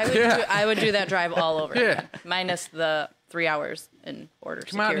moose. I would Yeah. I would do that drive all over Yeah. again, minus the 3 hours in border Come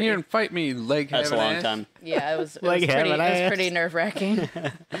security. out here and fight me, leg That's a having long ass. time. Yeah, it was Like having ass. pretty nerve wracking,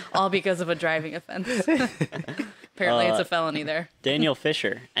 all because of a driving offense. Apparently, it's a felony there. Daniel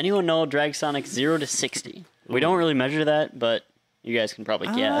Fisher. Anyone know Drag Sonic 0 to 60? We don't really measure that, but you guys can probably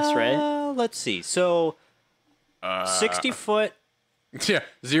guess, right? Let's see. So, 60 foot. Yeah,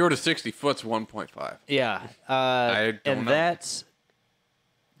 0 to 60 foot's 1.5. Yeah. I don't and know. that's.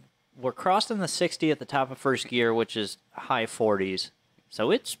 We're crossing the 60 at the top of first gear, which is high 40s.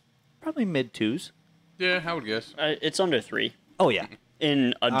 So it's probably mid 2s. Yeah, I would guess. It's under 3 Oh, yeah.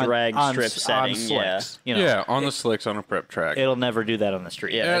 in a drag strip setting. Yeah. Slicks, you know, Yeah, on the slicks on a prep track. It'll never do that on the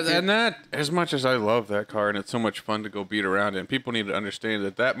street. Yeah. Yeah, and that, as much as I love that car and it's so much fun to go beat around in, people need to understand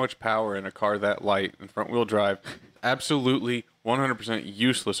that much power in a car that light and front wheel drive, absolutely 100%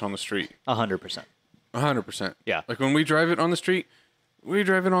 useless on the street. 100%. 100%. Yeah. Like when we drive it on the street, we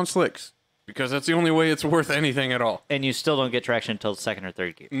drive it on slicks because that's the only way it's worth anything at all. And you still don't get traction until second or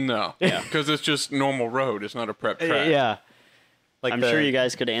third gear. No. Yeah. Because it's just normal road. It's not a prep track. Yeah. Like I'm sure you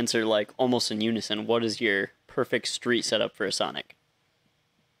guys could answer like almost in unison. What is your perfect street setup for a Sonic?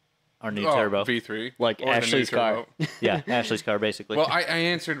 Our new Oh, turbo. V3. Like Or the new Ashley's car. turbo. Yeah, Ashley's car, basically. Well, I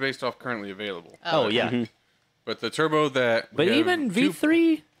answered based off currently available. oh, yeah. But the turbo that. we But have even two-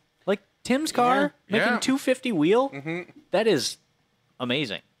 V3, like Tim's car, Yeah, making yeah. 250 wheel, that is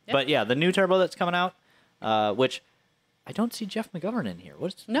amazing. But yeah, the new turbo that's coming out, which I don't see Jeff McGovern in here.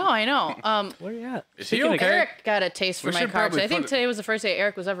 No, I know. Where are you at? Is he Speaking of- okay? Eric got a taste for We my should car. 'Cause probably I think put it- today was the first day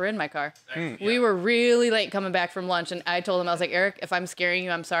Eric was ever in my car. Hmm. We were really late coming back from lunch, and I told him, I was like, Eric, if I'm scaring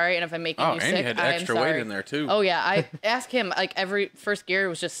you, I'm sorry, and if I'm making Oh, you and you sick, had I'm extra sorry. weight in there, too. Oh yeah, I asked him like every first gear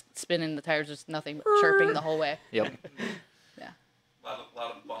was just spinning, the tires just nothing but chirping the whole way. Yep. Yeah, lot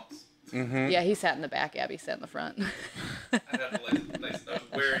of bumps. yeah. He sat in the back. Abby sat in the front. I had to I was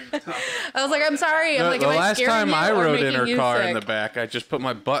wearing the top. I was like, I'm sorry. I'm like, the am I last scaring time you I or rode in making her you car in sick? the back, I just put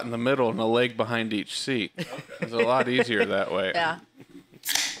my butt in the middle and a leg behind each seat. It was a lot easier that way. Yeah.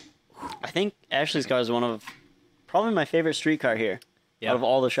 I think Ashley's car is one of probably my favorite street car here. Yeah. Out of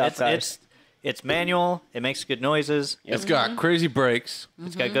all the shop cars. It's manual. It makes good noises. It's got crazy brakes.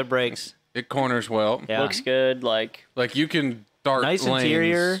 It's got good brakes. It corners well. Yeah. Looks good, like Like you can dart Nice lanes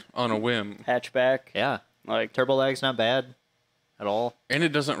interior. on a whim, hatchback. Yeah. Like Turbo lag's not bad at all. and it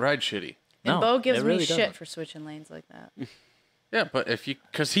doesn't ride shitty. And No, Bo gives it really me shit doesn't. for switching lanes like that. Yeah, but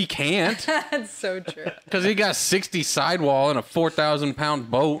because he can't, That's so true. because he got 60 sidewall and a 4,000-pound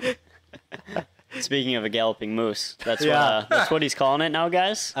boat. speaking of a galloping moose, Yeah. that's what he's calling it now,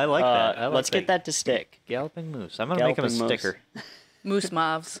 guys. I like that. I like let's get that to stick. Galloping Moose. I'm going to make him a Galloping Moose. sticker. Moose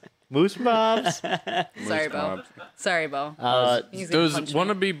mobs. Moose Mobs. Sorry, Bo. Moose Sorry, Bo. He's gonna Does punch me.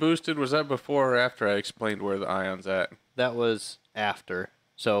 wanna be boosted? Was that before or after I explained where the ion's at? That was after.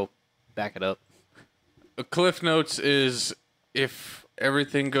 So back it up. Cliff Notes is if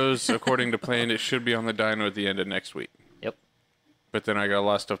everything goes according to plan, it should be on the dyno at the end of next week. Yep. But then I got a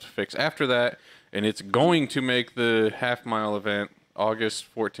lot of stuff to fix after that, and it's going to make the half-mile event August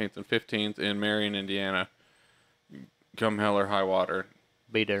 14th and 15th in Marion, Indiana. Come hell or high water.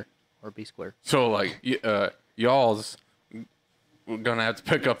 Be there or be square. So, like, y'all's gonna have to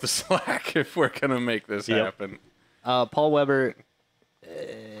pick up the slack if we're gonna make this Yep. happen. Paul Weber.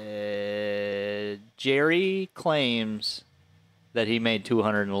 Jerry claims that he made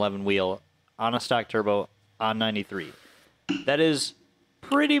 211 wheel on a stock turbo on 93. That is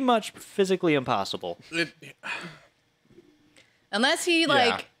pretty much physically impossible. Unless he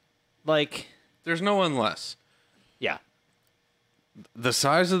like Like, There's no unless. yeah. The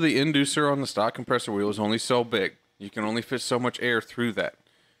size of the inducer on the stock compressor wheel is only so big. You can only fit so much air through that.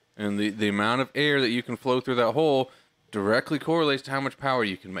 And the amount of air that you can flow through that hole directly correlates to how much power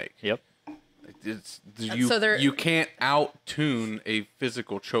you can make. Yep. So there- You can't out-tune a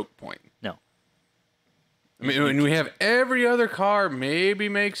physical choke point. No. I mean, when we have every other car maybe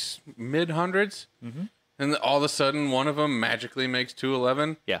makes mid-hundreds, and all of a sudden one of them magically makes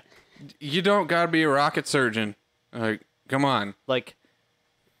 211, Yeah. you don't got to be a rocket surgeon. Like, come on. Like,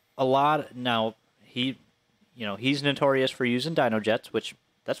 a lot now, he's notorious for using dyno jets, which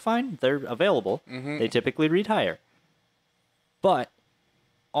that's fine. They're available. They typically retire. But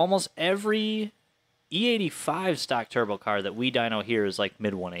almost every E85 stock turbo car that we dyno here is like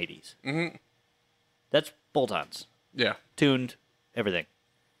mid 180s. That's bolt-ons, Yeah. tuned, everything.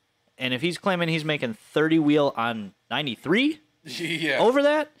 And if he's claiming he's making 30 wheel on 93 Yeah. over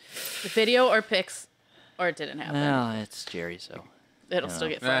that, video or pics, or it didn't happen. well, it's Jerry, so It'll still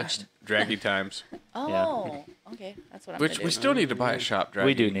get Ah, fudged. draggy times. Oh, okay. That's what I'm Which gonna we do. still need to buy a shop draggy.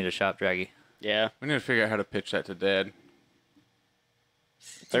 we do need a shop draggy. Yeah. We need to figure out how to pitch that to Dad.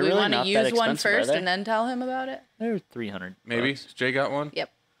 They're Do we really want to not that use one expensive, are first they? and then tell him about it? They're 300. Maybe bucks. Jay got one.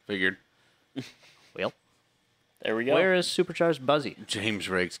 Yep. Figured. Well, There we go. where is Supercharged Buzzy? James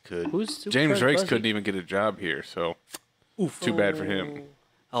Rakes could. Who's James Supercharged Rakes Buzzy? couldn't even get a job here, so too bad for him.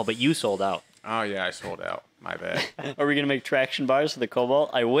 Oh, but you sold out. Oh yeah, I sold out. My bad. Are we gonna make traction bars for the Cobalt?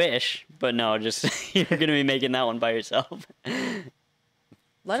 I wish, but no. Just you're gonna be making that one by yourself.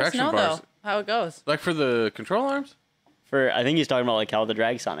 Let Traction us know bars. though how it goes. Like for the control arms? For I think he's talking about like how the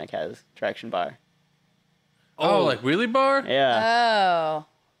Drag Sonic has traction bar. Oh, like wheelie bar? Yeah. Oh.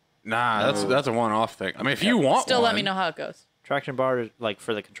 Nah, that's a one-off thing. I mean, if you want Still one, let me know how it goes. Traction bar, like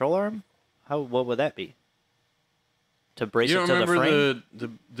for the control arm? What would that be? To brace You it don't to the frame?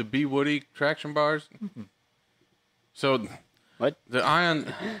 remember the B Woody traction bars? So What? the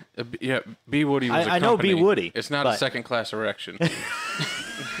Ion, yeah, B Woody was a I know company. B. Woody, It's not a but- second-class erection.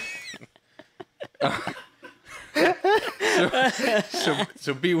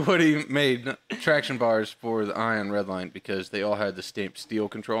 So B Woody made traction bars for the Ion Redline because they all had the stamped steel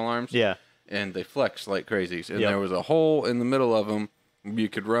control arms. Yeah. And they flexed like crazies. And Yep. there was a hole in the middle of them. You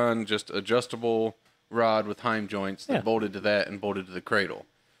could run just adjustable rod with Heim joints that Yeah. bolted to that and bolted to the cradle,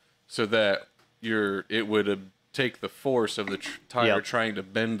 so that it would take the force of the tire Yep. trying to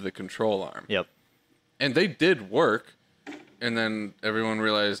bend the control arm. Yep. And they did work. And then everyone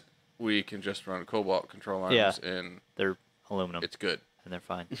realized we can just run Cobalt control arms Yeah. and They're aluminum, it's good. and they're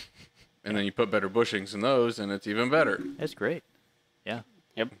fine. And then you put better bushings in those, and it's even better. It's great. Yeah.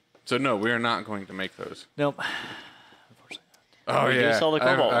 Yep. So no, we are not going to make those. Nope. Oh We do yeah, sell the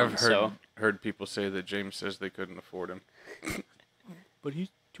Cobalt I've ones, heard so- heard people say that James says they couldn't afford them. But he's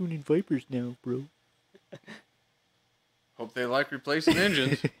tuning Vipers now, bro. Hope they like replacing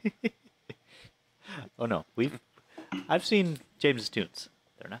engines. Oh no, I've seen James's tunes.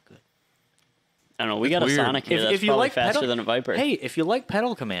 They're not good. I don't know. We It's got a weird. Sonic here that's probably faster than a Viper. Hey, if you like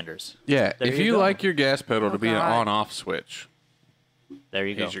pedal commanders, Yeah, There if you you go. like your gas pedal to be an God. on-off switch, there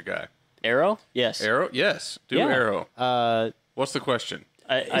you go. he's your guy. Arrow? Yes. Arrow? Yes, do Yeah. Arrow. What's the question?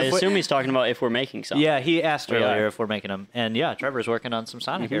 I assume he's talking about if we're making some. Yeah, he asked We earlier are. if we're making them, and yeah, Trevor's working on some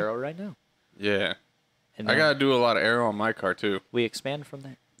Sonic Arrow right now. Yeah, And I then gotta do a lot of Arrow on my car too. we expand from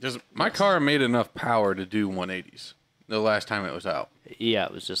there. Because my car made enough power to do 180s the last time it was out. Yeah,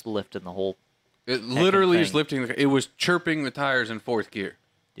 it was just lifting the whole. It literally is thing. lifting. It was chirping the tires in fourth gear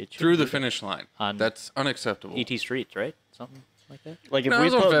Did you through the do that? finish line. On That's unacceptable. ET Streets, right? Something like that. Like if No, we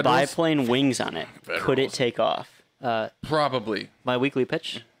those are put Federals. biplane wings on it, could it Federals. take off? Probably. My weekly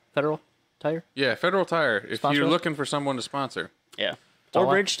pitch, Federal Tire. Yeah, Federal Tire. If Sponsor you're us? looking for someone to sponsor, Yeah. all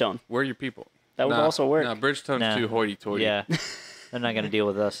Or I- Bridgestone. where are your people? That would also work. Nah, Bridgestone's Nah. too hoity-toity. Yeah, they're not gonna deal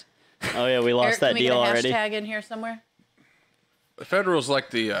with us. Oh yeah, we Eric, lost can that we get deal a already. hashtag in here somewhere? Federal's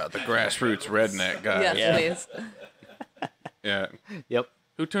like the grassroots redneck guy. Yes, Yeah. please. Yeah. Yep.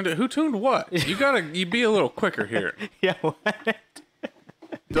 Who tuned it? Who tuned what? You be a little quicker here. Yeah.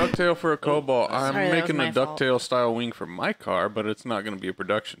 Ducktail for a Cobalt. I'm Sorry, that was making a my fault. ducktail style wing for my car, but it's not going to be a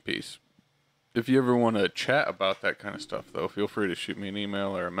production piece. If you ever want to chat about that kind of stuff, though, feel free to shoot me an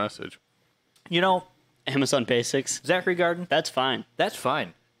email or a message. You know, Amazon Basics. Zachary Garden. That's fine. That's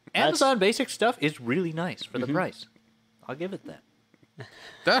fine. Amazon basic stuff is really nice for the price. I'll give it that.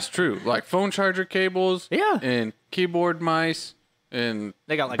 That's true. Like phone charger cables, Yeah. and keyboard mice, and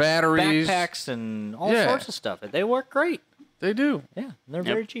They got like batteries. backpacks and all Yeah. sorts of stuff. They work great. They do. Yeah, and they're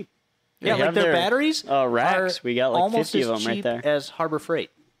Yep. very cheap. They Yeah, like have their their, batteries racks. are We got like almost 50 of as them right cheap there. as Harbor Freight.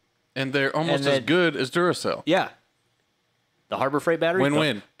 And they're almost And as then- good as Duracell. Yeah, the Harbor Freight batteries.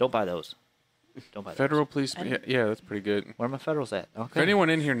 Win-win. Don't buy those. Don't buy those. Federal police. Yeah, that's pretty good. Where are my Federals at? If Okay. anyone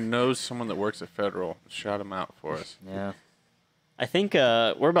in here knows someone that works at Federal, shout them out for us. Yeah. I think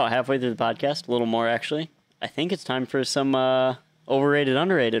we're about halfway through the podcast, a little more actually. I think it's time for some overrated,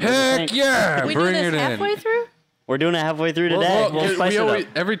 underrated. What do you Heck think? yeah! We do Bring this it halfway in. through? We're doing it halfway through today. Well, We'll spice it up.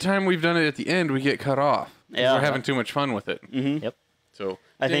 every time we've done it at the end, we get cut off. 'Cause Yeah. We're having too much fun with it. Yep. So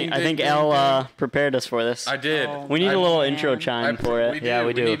I think ding, ding, Al ding. prepared us for this. I did. we need I- a little man. intro chime for We it. did. Yeah,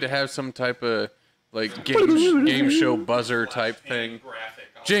 we do. need to have some type of like game show buzzer type thing. Graphic.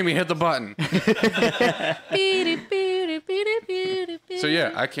 Jamie, hit the button. So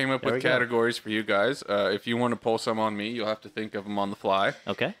yeah, I came up There we with go. categories for you guys. If you want to pull some on me, you'll have to think of them on the fly.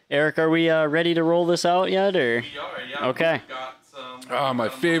 Okay. Eric, are we ready to roll this out yet, or? We are, yeah. Okay. We've got some. Ah, my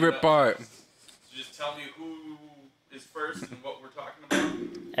favorite part. So just tell me who is first and what we're talking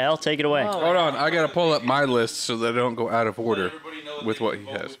about. Al, take it away. Whoa. Hold on, I gotta pull up my list so that I don't go out of Let order everybody know with they what can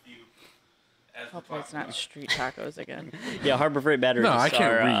he vote has. with you as we're Hopefully it's talking not about. street tacos again. Yeah, Harbor Freight batteries No, I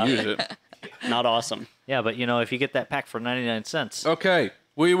can't are reuse it. not awesome. Yeah, but you know, if you get that pack for 99 cents, Okay,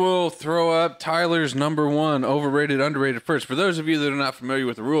 We will throw up Tyler's number one, overrated, underrated first. For those of you that are not familiar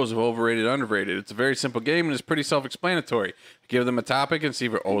with the rules of overrated, underrated, it's a very simple game and it's pretty self-explanatory. Give them a topic and see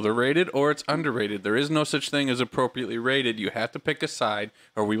if they're rated or it's underrated. There is no such thing as appropriately rated. You have to pick a side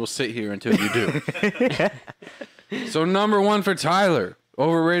or we will sit here until you do. So number one for Tyler,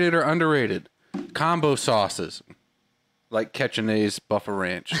 overrated or underrated? Combo sauces. Like Ketchinay's Buffer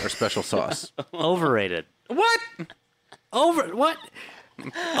Ranch or special sauce. Overrated. What? What?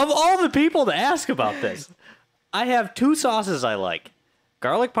 Of all the people to ask about this, I have two sauces I like: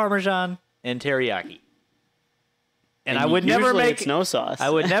 garlic parmesan and teriyaki. And I would never usually make it's no sauce. I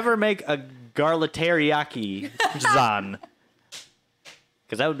would never make a garlic teriyaki zan,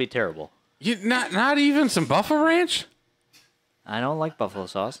 because that would be terrible. You not even some Buffalo Ranch? I don't like buffalo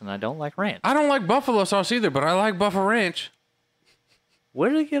sauce and I don't like ranch. I don't like buffalo sauce either, but I like Buffalo Ranch. Where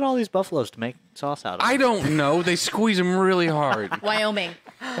do they get all these buffaloes to make sauce out of? I don't know. They squeeze them really hard. Wyoming,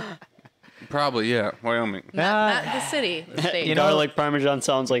 Probably, yeah. Wyoming. not the city, the state. You know- Garlic parmesan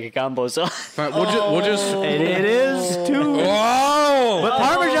sounds like a combo sauce. Fine, we'll just. It is too. Whoa! But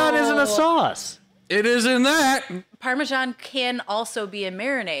Parmesan isn't a sauce. It isn't that. Parmesan can also be a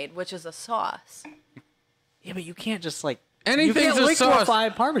marinade, which is a sauce. Yeah, but you can't just like Anything's you a can't sauce. liquefy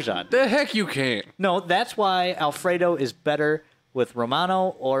Parmesan. The heck you can't. No, that's why Alfredo is better with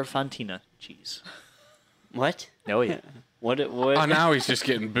Romano or Fontina cheese. What? Oh yeah. What? Oh, now he's just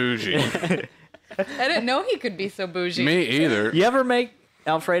getting bougie. I didn't know he could be so bougie. Me either. You ever make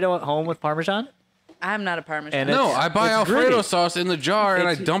Alfredo at home with Parmesan? I'm not a Parmesan. And No, it's- I buy it's Alfredo gritty. sauce in the jar and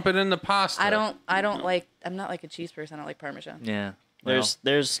I It's- dump it in the pasta. I don't like. I'm not like a cheese person. I don't like Parmesan. Yeah. Well,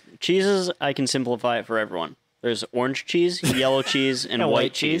 There's cheeses. I can simplify it for everyone. There's orange cheese, yellow cheese, and And white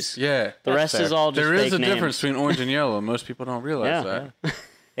white cheese. cheese. Yeah. The rest fair. is all just There is fake a names. difference between orange and yellow. Most people don't realize Yeah. that.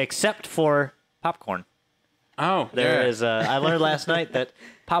 except for popcorn. Oh, There yeah. is. I learned last night that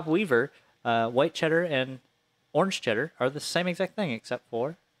Pop Weaver, white cheddar and orange cheddar are the same exact thing except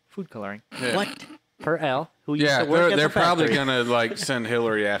for food coloring. Yeah. What? Per Al, who used Yeah, to work at they're the probably factory. gonna like send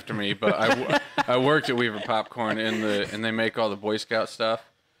Hillary after me, but I worked at Weaver Popcorn and they make all the Boy Scout stuff,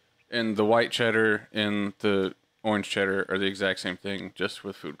 and the white cheddar and the orange cheddar are the exact same thing, just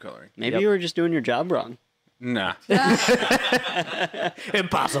with food coloring. Maybe Yep. you were just doing your job wrong. Nah,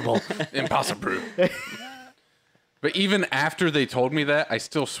 Impossible. impossible. But even after they told me that, I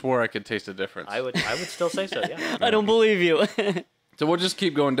still swore I could taste the difference. I would still say so. Yeah. I don't believe you. So we'll just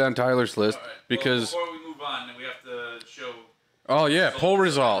keep going down Tyler's list All right, because well, before we move on, we have to show. oh yeah, poll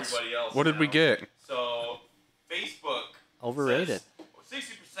results. Everybody else What did we now. get? So Facebook Overrated. 60%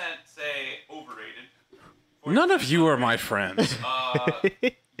 say overrated. None of you are my friends.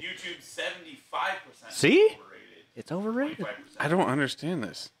 YouTube 75% See? overrated. It's overrated. 25%. I don't understand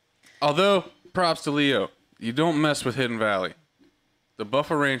this. Although, props to Leo. You don't mess with Hidden Valley. The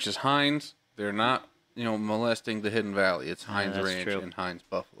Buffalo Ranch is Heinz. They're not, molesting the Hidden Valley. It's Heinz that's Ranch true. and Heinz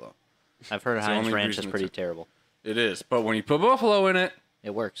Buffalo. I've heard the Heinz only Ranch reason is it's pretty a- terrible. It is. But when you put buffalo in it, It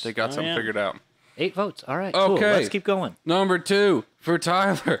works. they got Oh, something yeah. figured out. 8 votes. All right. Cool. Okay. Let's keep going. Number 2 for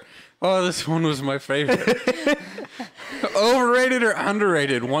Tyler. Oh, this one was my favorite. Overrated or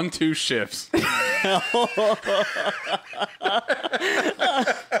underrated? 1-2 shifts.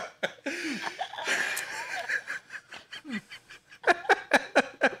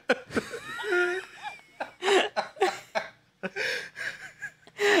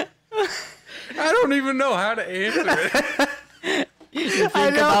 I don't even know how to answer it.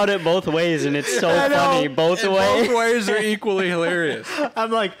 Think about it both ways, and it's so funny both In ways. both ways are equally hilarious.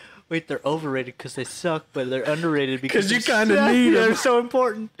 I'm like, wait, they're overrated because they suck, but they're underrated because 'Cause you they're kinda so- need 'em. They're so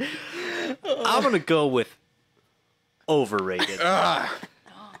important. I'm gonna go with overrated.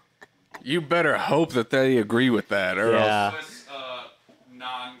 You better hope that they agree with that, or else. Yeah. Us,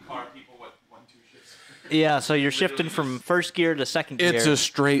 non-car people, what 1-2 shifts? Yeah. So you're shifting from first gear to second gear. It's a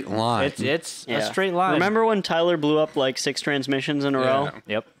straight line. It's Yeah. a straight line. Remember when Tyler blew up like 6 transmissions in a row?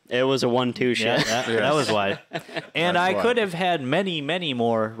 Yep. It was a 1-2 Yeah, shit. that was why. And That's I why. could have had many, many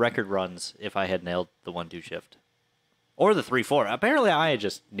more record runs if I had nailed the 1-2 shift. Or the 3-4. Apparently, I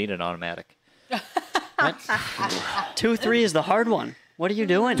just need an automatic. 2-3 is the hard one. What are you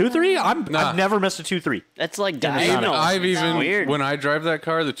doing? 2-3? Nah. I've never missed a 2-3. That's like Even diagonal. I've It's even weird. when I drive that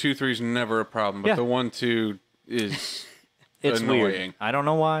car, the 2-3 is never a problem, but Yeah. the 1-2 is It's annoying. weird. I don't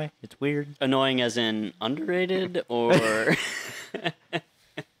know why. It's weird. Annoying as in underrated or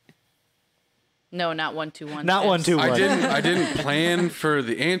No, not 1-2-1. Not 1-2-1. I didn't plan for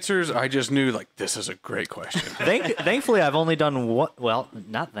the answers. I just knew like this is a great question. Thankfully, I've only done one. Well,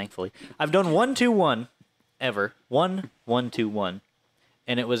 not thankfully. I've done 1-2-1 ever. 1-1-2-1.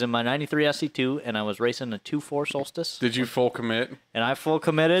 and it was in my 93 SC2, and I was racing a 2.4 Solstice, Did you full commit? and I full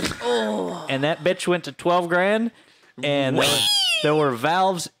committed, and that bitch went to 12 grand, and there were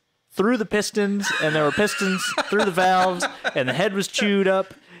valves through the pistons, and there were pistons through the valves, and the head was chewed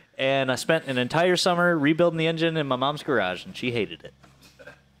up, and I spent an entire summer rebuilding the engine in my mom's garage, and she hated it.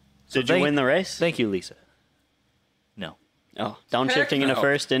 Did you win the race? Thank you, Lisa. No. Oh, downshifting in a no.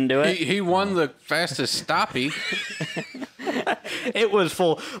 first didn't do it. He won the fastest stoppie. It was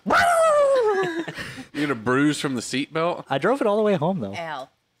full. You get a bruise from the seatbelt. I drove it all the way home, though. Al,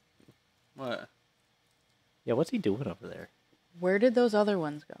 What? Yeah, what's he doing over there? where did those other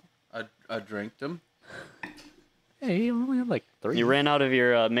ones go? I drank them. Hey, he only had like 3. You ran out of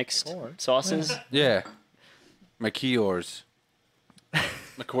your mixed sauces. Yeah. My Kiors.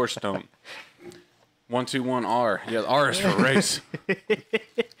 My core stone. 121R. Yeah, R is for race.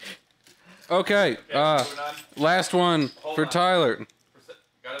 Okay. Moving on. Last one Hold for on. Tyler.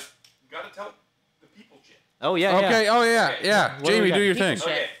 Gotta tell the people shit. Oh, yeah, Okay. yeah. Oh yeah. Okay. Yeah. What do we Jamie, got? do your People thing.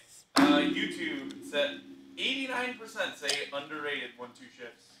 shit. Okay. YouTube said 89% say underrated 1-2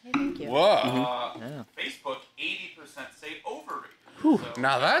 shifts. Hey, thank you. Whoa. Yeah. Facebook 80% say overrated. Whew. So,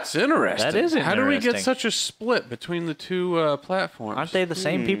 Now that's interesting. That is How do we get interesting. such a split between the two platforms? Aren't they the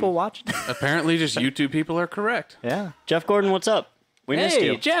same people watching? Apparently, just YouTube people are correct. Yeah. Jeff Gordon, what's up? We missed Hey,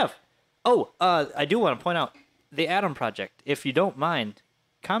 you. Jeff. Oh, I do want to point out the Atom Project. If you don't mind,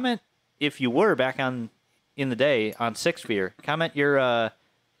 comment if you were back in the day on Six Sphere. Comment your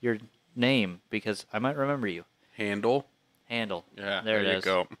name because I might remember you. Handle. Handle. Yeah. There it you is.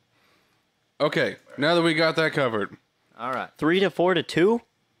 go. Okay. Now that we got that covered. All right. 3 to 4 to 2.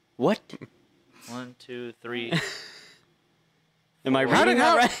 What? 1, 2, 3. Am I How reading did that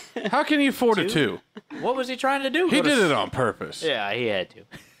how, right? how can you 4 to 2? What was he trying to do? He Go to did it s- on purpose. Yeah, he had to.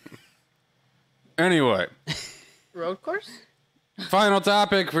 Anyway, Road course? final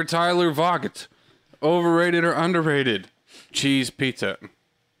topic for Tyler Vogt. Overrated or underrated? Cheese pizza.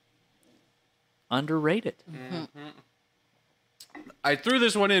 Underrated. I threw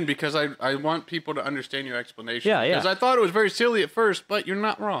this one in because I want people to understand your explanation. Yeah, yeah. Because I thought it was very silly at first, but you're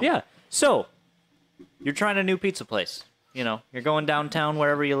not wrong. Yeah. So, you're trying a new pizza place. You know, you're going downtown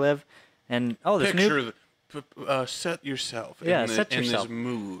wherever you live, and this new. Picture, set yourself Yeah, in, set in yourself. this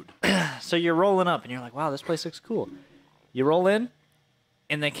mood. So you're rolling up, and you're like, "Wow, this place looks cool." You roll in,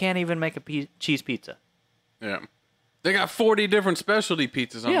 and they can't even make a cheese pizza. Yeah. They got 40 different specialty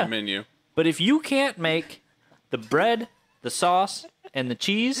pizzas on Yeah. the menu. But if you can't make the bread, the sauce, and the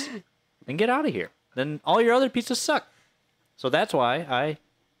cheese, then get out of here. Then all your other pizzas suck. So that's why I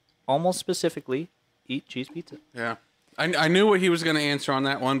almost specifically eat cheese pizza. Yeah. I knew what he was going to answer on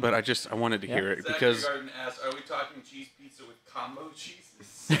that one, but I wanted to Yeah. hear it Zach because... Garden asked, are we talking cheese pizza with combo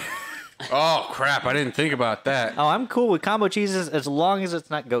cheeses? Oh, crap. I didn't think about that. Oh, I'm cool with combo cheeses as long as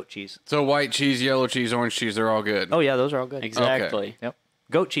it's not goat cheese. So white cheese, yellow cheese, orange cheese, they're all good. Oh yeah, those are all good. Exactly. Yep.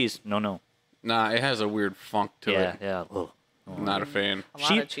 Goat cheese, no. Nah, it has a weird funk to Yeah, it. yeah. Ugh. Not a fan. A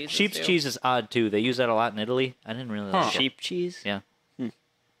lot of cheeses Sheep's do. cheese is odd too. They use that a lot in Italy. I didn't really like it. Sheep cheese? Yeah.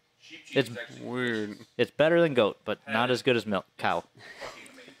 Sheep cheese It's is actually Weird. It's better than goat, but not as good as milk cow. fucking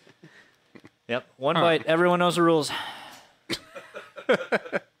amazing. Yep. One bite. Everyone knows the rules.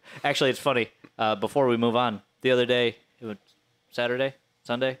 Actually, it's funny. Before we move on, the other day, it was Saturday,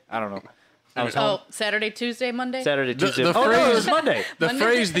 Sunday. I don't know. I was home Oh, Saturday, Tuesday, Monday? Saturday, The- Tuesday. the Oh no, it phrase- was Monday. The Monday?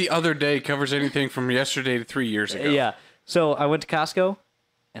 phrase "the other day" covers anything from yesterday to 3 years ago. Yeah. So I went to Costco,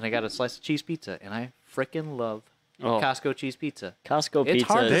 and I got a slice of cheese pizza, and I freaking love Oh. Costco cheese pizza. Costco It's pizza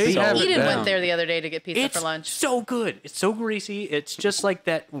hard to is beat. so have it Eden down. went there the other day to get pizza It's for lunch. so good. It's so greasy. It's just like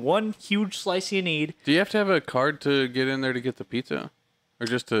that one huge slice you need. Do you have to have a card to get in there to get the pizza, or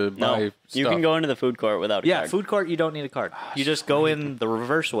just to buy No, stuff? you can go into the food court without a Yeah, card. food court, you don't need a card. You just go in the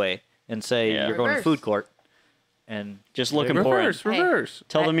reverse way and say Yeah. you're going to Reverse. food court. And Just looking for it. Reverse, reverse.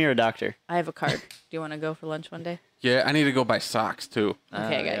 Tell them you're a doctor. I have a card. Do you want to go for lunch one day? Yeah, I need to go buy socks too. Okay,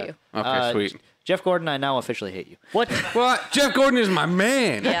 I got yeah. you. Okay, sweet. Jeff Gordon, I now officially hate you. What? What? Jeff Gordon is my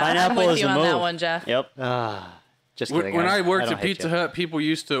man. Yeah, Pineapple I'm with is you a on that move. one, Jeff. Yep. Just When, kidding. when I worked don't at hate Pizza you. Hut, people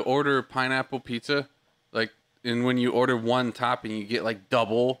used to order pineapple pizza, like, and when you order one topping, you get like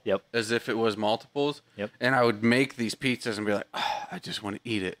double, Yep. as if it was multiples. Yep. And I would make these pizzas and be like, oh, I just want to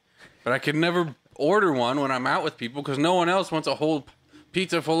eat it, but I could never order one when I'm out with people because no one else wants a whole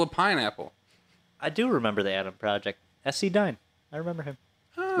pizza full of pineapple. I do remember the Adam Project. SC Dine. I remember him.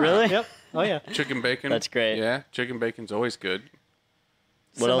 Really? Yep. Oh, yeah. Chicken bacon. That's great. Yeah, chicken bacon's always good.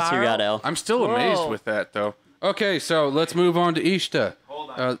 What else you got, Samaro? Al? I'm still amazed Whoa. with that though. Okay, so let's move on to Ishta.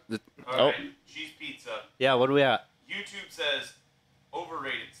 Hold on. Oh. All right, cheese pizza. Yeah, what do we got? YouTube says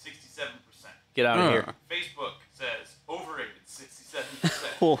overrated 67%. Get out of here. Facebook says overrated 67%.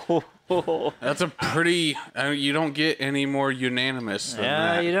 57%. That's a pretty. I mean, you don't get any more unanimous than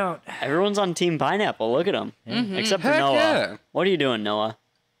Yeah, that. you don't. Everyone's on Team Pineapple. Look at them. Except for Heck Noah. yeah. What are you doing, Noah?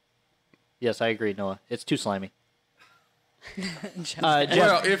 Yes, I agree, Noah. It's too slimy. Jeff,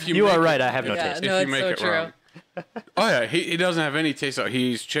 Well, if you you make are it- right. I have no Yeah, taste. if no, you it's make so it true. wrong. Oh yeah, he doesn't have any taste.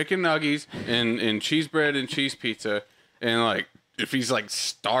 He's chicken nuggies and cheese bread and cheese pizza, and like if he's like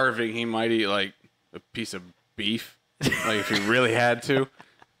starving, he might eat like a piece of beef, like if he really had to.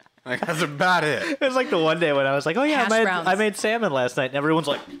 Like that's about it. It was like the one day when I was like, "Oh yeah, Hash browns. I made salmon last night," and everyone's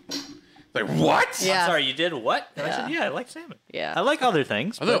like, Like what? Yeah. "I'm sorry, you did what?" And I Yeah. said, "Yeah, I like salmon. Yeah. I like other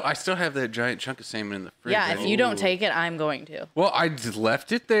things." Although but I still have that giant chunk of salmon in the fridge. Yeah, if you don't take it, I'm going to. Well, I just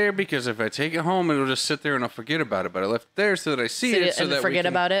left it there because if I take it home, it'll just sit there and I'll forget about it. But I left it there so that I see it, so and that forget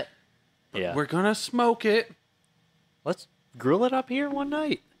about it. yeah, We're gonna smoke it. let's grill it up here one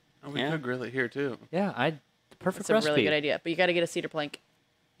night. Oh, we Yeah. could grill it here too. Yeah, the perfect It's a recipe. really good idea. But you got to get a cedar plank.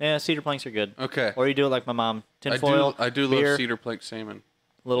 Yeah, cedar planks are good. Okay. Or you do it like my mom, I tinfoil, do beer, love cedar plank salmon.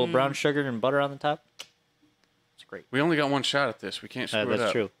 little brown sugar and butter on the top. It's great. We only got one shot at this. We can't screw it That's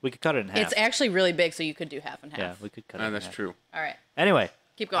up. true. We could cut it in half. It's actually really big, so you could do half and half. yeah, we could cut it. in That's half. true. All right. Anyway,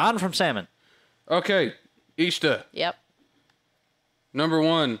 Keep going. on from salmon. Okay, Easter. Yep. Number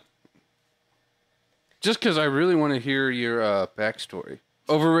one. Just because I really want to hear your backstory.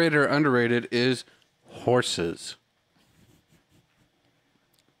 Overrated or underrated is horses.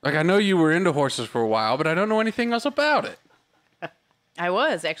 Like, I know you were into horses for a while, but I don't know anything else about it. I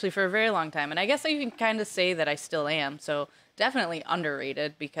was actually for a very long time. And I guess you can kind of say that I still am. So definitely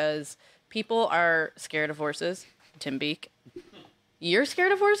underrated because people are scared of horses. Tim Beek. You're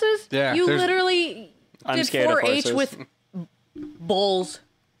scared of horses? Yeah, You there's- literally I'm did scared of 4-H horses. with bulls.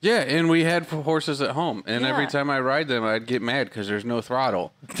 Yeah, and we had horses at home. And every Yeah. time I ride them, I'd get mad because there's no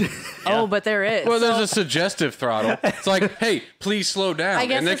throttle. Oh, but there is. Well, there's So- a suggestive throttle. It's like, hey, please slow down. I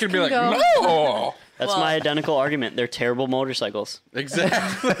guess And they this could be can like, go- no. That's Well- my identical argument. They're terrible motorcycles.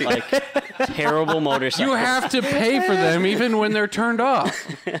 Exactly. Like, terrible motorcycles. You have to pay for them even when they're turned off.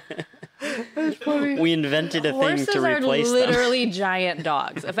 We invented a thing Horses to are replace them. literally giant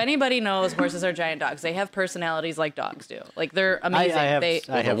dogs. If anybody knows, horses are giant dogs. They have personalities like dogs do. Like they're amazing. I have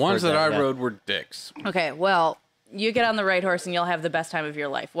The ones heard that I yeah. rode were dicks. Okay, well, you get on the right horse and you'll have the best time of your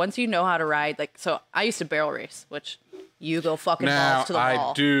life. Once you know how to ride, like, so I used to barrel race, which you go fucking Now, balls to the I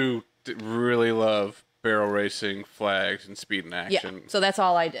wall. do really love barrel racing, flags, and speed and Yeah, action. so that's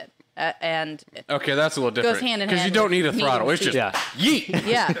all I did. And Okay, that's a little different. hand in Because you hand don't with need a me throttle. and It's just Yeah. yeet.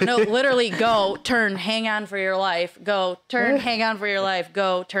 yeah, no, literally go, turn, hang on for your life, go, turn, hang on for your life,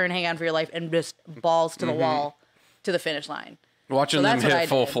 go, turn, hang on for your life, and just balls to the wall to the finish line. Watching So them that's what I hit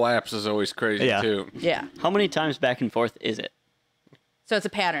full did. flaps is always crazy, Yeah. too. Yeah. How many times back and forth is it? So it's a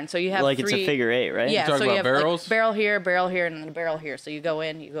pattern. So you have Like three, it's a figure eight, right? Yeah, talking so you about have barrels? like barrel here, and then a barrel here. So you go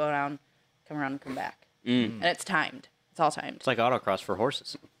in, you go down, come around, and come back. And it's timed. It's all timed. It's like autocross for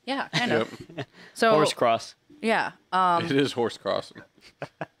horses. Yeah, kind of. So Horse cross. yeah, It is horse crossing.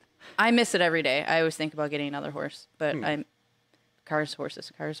 I miss it every day. I always think about getting another horse, but I'm cars,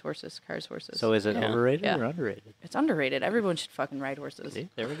 horses. So is it Yeah. overrated Yeah. or underrated? It's underrated. Everyone should fucking ride horses. See,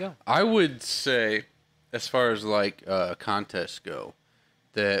 there we go. I would say, as far as like contests go,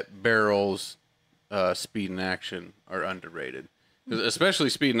 that barrels, speed and action are underrated. 'Cause especially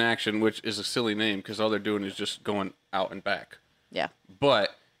speed and action, which is a silly name because all they're doing is just going out and back. Yeah,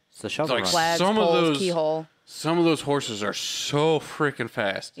 But It's the shovel like run. flags, Some of poles, those- keyhole. some of those horses are so freaking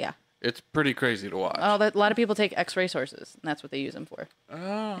fast. Yeah. It's pretty crazy to watch. Oh, a lot of people take X-race horses, and that's what they use them for. Oh,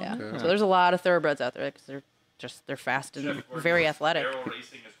 Yeah. okay. So there's a lot of thoroughbreds out there because they're fast and Jeff Gordon very goes, athletic. Barrel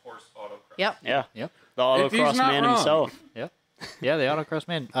racing is horse autocross. Yep. Yeah. Yep. The He's autocross not man wrong. himself. Yep. Yeah, the autocross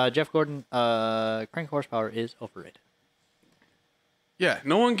man. Jeff Gordon, crank horsepower is overrated. Yeah,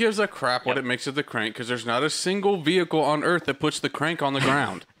 no one gives a crap what it makes of the crank because there's not a single vehicle on Earth that puts the crank on the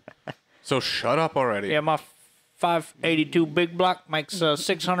ground. So shut up already. Yeah, my 582 big block makes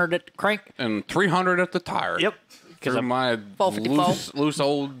 600 at the crank. And 300 at the tire. Yep. Because Through my 454. loose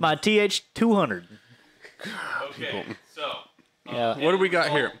old. my TH 200. Okay, so Yeah. What do we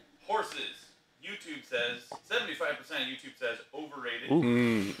got here? horses. YouTube says 75% of YouTube says overrated,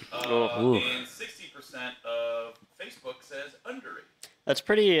 Ooh. and 60% of Facebook says underrated. That's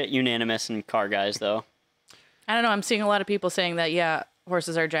pretty unanimous in car guys, though. I don't know. I'm seeing a lot of people saying that, yeah,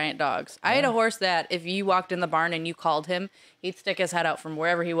 horses are giant dogs. I had a horse that if you walked in the barn and you called him, he'd stick his head out from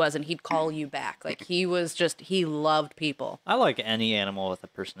wherever he was and he'd call you back. Like he loved people. I like any animal with a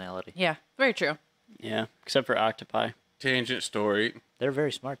personality. Yeah, very true. Yeah, except for octopi. Tangent story. They're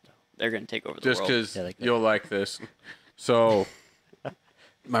very smart, though. They're gonna take over the Just world. because Yeah, they could. you'll like this. So,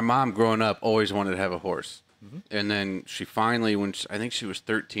 my mom growing up always wanted to have a horse. And then she finally, I think she was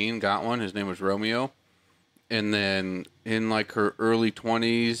 13, got one. His name was Romeo. And then in like her early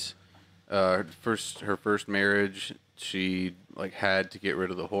 20s, her first marriage, she like had to get rid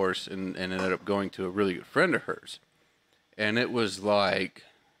of the horse and ended up going to a really good friend of hers. And it was like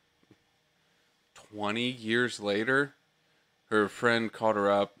 20 years later, her friend called her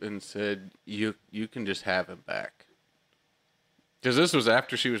up and said, you can just have him back. Because this was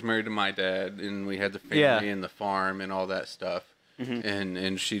after she was married to my dad, and we had the family and the farm and all that stuff.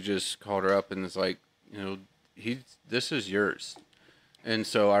 And she just called her up and was like, this is yours. And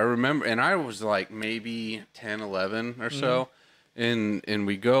so I remember, and I was like maybe 10, 11 or so, and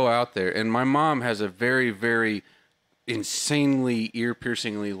we go out there, and my mom has a very, very insanely,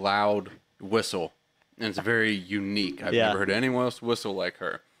 ear-piercingly loud whistle, and it's very unique. I've never heard anyone else whistle like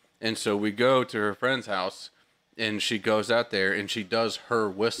her. And so we go to her friend's house, and she goes out there, and she does her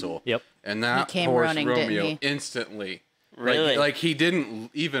whistle. Yep. And that He came horse, running, didn't Romeo, he? instantly, Really? like he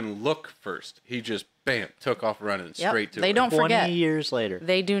didn't even look first. He just, bam, took off running straight to They her. don't 20 forget. years later.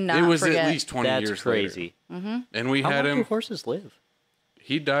 They do not It was forget. at least 20 That's years crazy. later. And we How had long do him. horses live?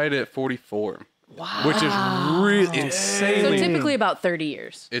 He died at 44. Wow. Which is really So insanely. typically about 30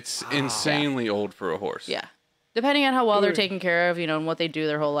 years. It's insanely old for a horse. Yeah. Depending on how well they're taken care of, and what they do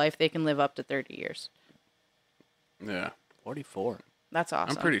their whole life, they can live up to 30 years. Yeah. 44. That's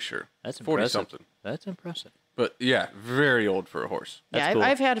awesome. I'm pretty sure. That's 40 impressive. something. That's impressive. But yeah, very old for a horse. Yeah, That's cool.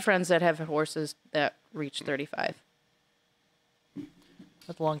 I've had friends that have horses that reach 35.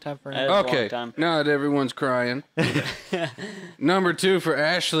 That's a long time for an That's a long Okay. time. Now that everyone's crying. Number 2 for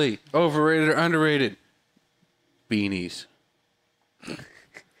Ashley. Overrated or underrated? Beanies.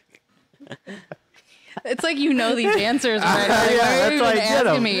 It's like these answers already. Like, why are you that's even why I did asking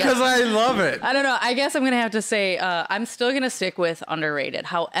 'em. me? Because I love it. I don't know. I guess I'm going to have to say I'm still going to stick with underrated.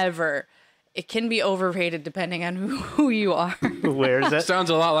 However, it can be overrated depending on who you are. Where is that? Sounds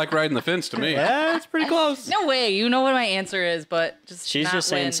a lot like riding the fence to me. Yeah, it's pretty close. No way. You know what my answer is, but just She's not just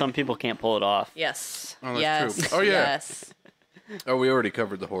saying when- some people can't pull it off. Yes. Oh, that's yes. true. Oh, yeah. Yes. Oh, we already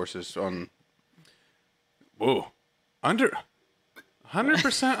covered the horses on. Whoa.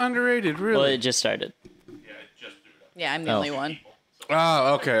 100% underrated, Well, really? it just started. Yeah, I just threw it up. Yeah, I'm the Oh. only one.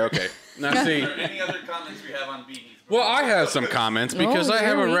 Oh, okay. Now, see. Are there any other comments we have on beanies? Well, I have some comments because I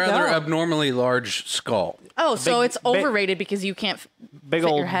have here a we rather go. abnormally large skull. Oh, so Big- it's overrated because you can't Big fit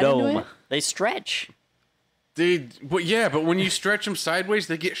your old head into dome. it? They stretch. But when you stretch them sideways,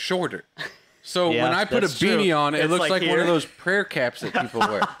 they get shorter. So Yeah, when I put a that's true. beanie on, it It's looks like like one here. of those prayer caps that people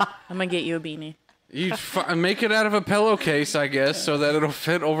wear. I'm going to get you a beanie. You make it out of a pillowcase, I guess, so that it'll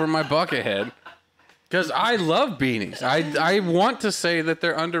fit over my bucket head. Because I love beanies. I want to say that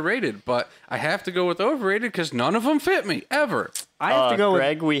they're underrated, but I have to go with overrated because none of them fit me, ever. I have to go with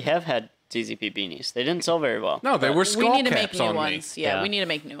Greg, we have had ZZP beanies. They didn't sell very well. No, they were skull We need to make caps new on ones. me. Yeah, Yeah. we need to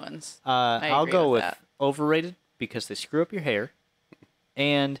make new ones. I'll agree go with with that. overrated because they screw up your hair,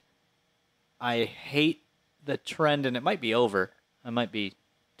 and I hate the trend. And it might be over. I might be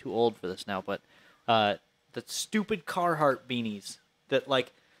too old for this now, but the stupid Carhartt beanies that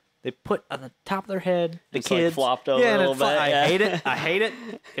they put on the top of their head. The It's, like, kids flopped over yeah, a and little bit, I yeah. hate it. I hate it.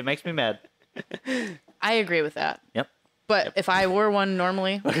 It makes me mad. I agree with that. Yep. But if I wore one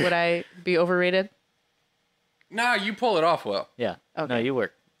normally, would I be overrated? Nah, you pull it off well. Yeah. No, Okay. you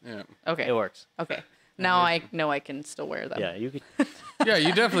work. Yeah, Okay. It works. Okay. Now I know I can still wear them. Yeah, you could. yeah,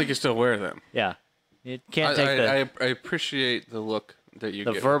 you definitely can still wear them. Yeah. You can't take I appreciate the look that you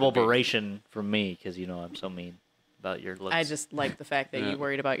the get with verbal the beanie. beration from me because I'm so mean about your looks. I just like the fact that Yeah. you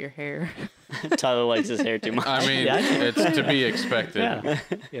worried about your hair. Tyler likes his hair too much. I mean, Yeah, I know. it's to be expected.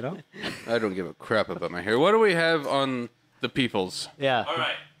 yeah, I don't give a crap about my hair. What do we have on the peoples? yeah. All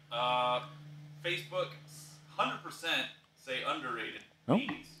right. Facebook, 100% say underrated Oh.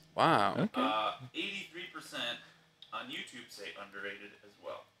 beanies. Wow. Okay. 83% on YouTube say underrated as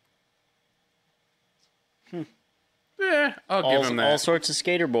well. Yeah, I'll give them all that. sorts of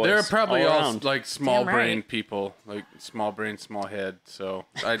skater boys. They're probably all around. like small Damn brain right. people, like small brain, small head. So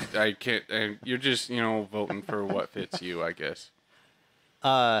I can't. And you're just voting for what fits you, I guess.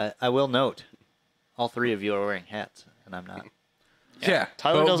 I will note, all three of you are wearing hats, and I'm not. Yeah.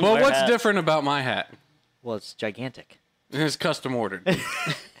 Tyler but, doesn't but wear what's hats. different about my hat? Well, it's gigantic, It's custom ordered.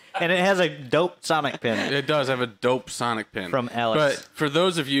 and it has a dope Sonic pin. It does have a dope Sonic pin From Alex. But for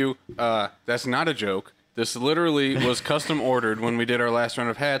those of you, that's not a joke. This literally was custom ordered when we did our last round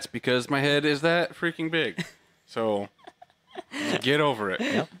of hats because my head is that freaking big. So get over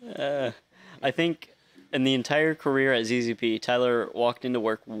it. I think in the entire career at ZZP, Tyler walked into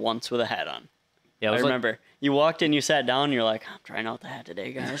work once with a hat on. Yeah, it I was like- remember. You walked in, you sat down, and you're like, I'm trying out the hat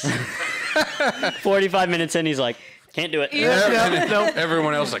today, guys. 45 minutes in, he's like, can't do it.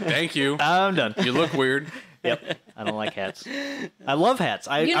 Everyone else like, thank you. I'm done. You look weird. Yep. I don't like hats. I love hats.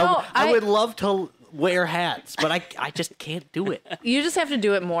 You know, I would love to wear hats, but I just can't do it. You just have to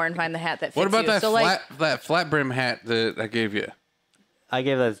do it more and find the hat that fits What about you. that So, like, that flat brim hat that I gave you? I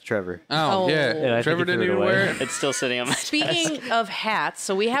gave that to Trevor. Oh, Oh. yeah. Yeah, I think Trevor he didn't threw it even away. wear it. It's still sitting on my desk. speaking of hats,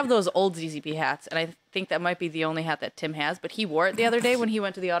 so we have those old ZZP hats, and I think that might be the only hat that Tim has, but he wore it the other day when he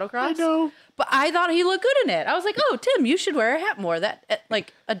went to the autocross. I know. But I thought he looked good in it. I was like, oh, Tim, you should wear a hat more. That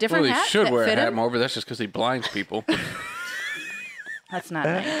like a different Well, he hat should that wear a fit hat him. more, but that's just because he blinds people. That's not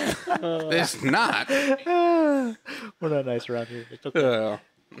nice. It's not. We're not nice around here. It's okay.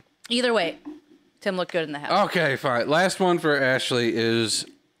 Either way, Tim looked good in the hat. Okay, fine. Last one for Ashley is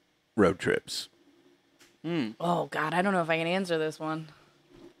road trips. Oh, God, I don't know if I can answer this one.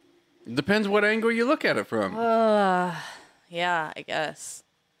 Depends what angle you look at it from. Yeah, I guess.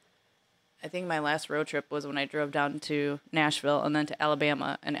 I think my last road trip was when I drove down to Nashville and then to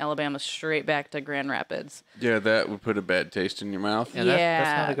Alabama, and Alabama straight back to Grand Rapids. Yeah, that would put a bad taste in your mouth. Yeah,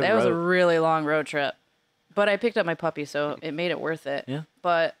 that's not a good that was a road. really long road trip. But I picked up my puppy, so it made it worth it. Yeah.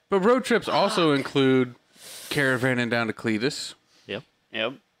 But But road trips also include caravanning down to Cletus, Yep.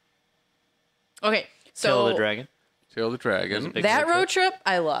 Yep. okay, so Tail of the Dragon. Tail the Dragon. big that road trip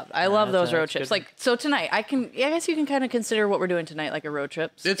I love. I love those road that's trips. good. Like so tonight, I guess you can kind of consider what we're doing tonight like a road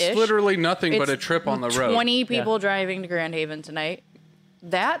trip. It's literally nothing but a trip on the road. 20 people driving to Grand Haven tonight.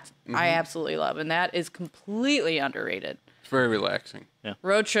 That Mm-hmm. I absolutely love, and that is completely underrated. It's very relaxing.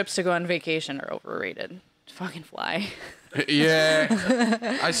 Road trips to go on vacation are overrated. Fucking fly. Yeah,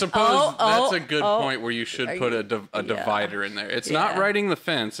 I suppose Oh, that's a good point where you should put a divider in there. It's not Yeah. riding the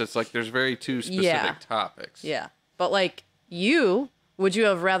fence. It's like there's very two specific Yeah. topics. Yeah. But like would you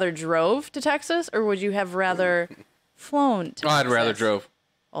have rather drove to Texas or would you have rather flown to Oh, I'd Texas? rather drove.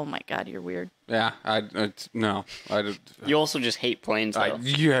 Oh my God, you're weird. Yeah, no. You also just hate planes, though.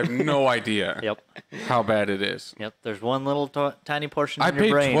 You have no idea Yep. how bad it is. Yep. There's one little tiny portion I in your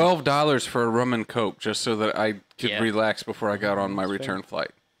paid brain. $12 for a rum and coke just so that I could Yeah. relax before I got on my return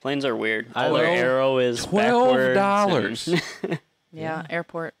flight. Planes are weird. I All their love arrow is $12. backwards. Yeah,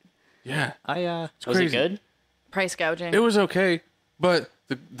 airport. Yeah, I Was crazy. it good? Price gouging. it was okay, but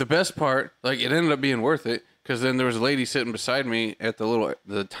the best part, like, it ended up being worth it because then there was a lady sitting beside me at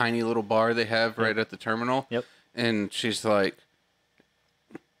the tiny little bar they have right at the terminal. Yep. And she's like,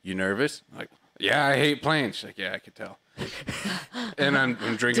 "You nervous?" I'm like, "Yeah, I hate planes." She's like, "Yeah, I could tell." And I'm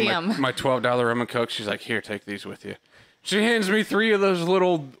drinking Damn. my $12 rum and coke. She's like, "Here, take these with you." She hands me 3 of those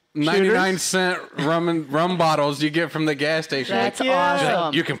little 99-cent rum bottles you get from the gas station. That's She's like,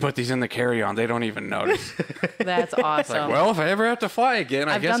 awesome. "You can put these in the carry-on. They don't even notice." That's awesome. Well, if I ever have to fly again,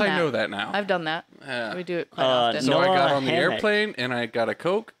 I I've guess done I know that now. I've done that. Yeah. We do it quite often. So I Noah got on the Hammock. airplane and I got a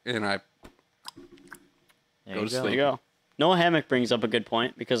coke and I There go you to go. sleep. There you go. Noah Hammock brings up a good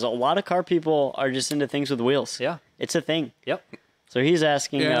point because a lot of car people are just into things with wheels. Yeah. It's a thing. Yep. So he's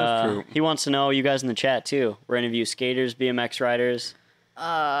asking, Yeah, that's true. he wants to know, you guys in the chat too, we're interview skaters, BMX riders. A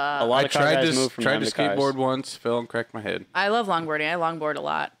lot I of car tried guys to move from tried them to to cars. skateboard once, fell and cracked my head. I love longboarding. I longboard a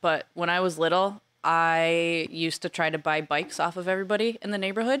lot. But when I was little, I used to try to buy bikes off of everybody in the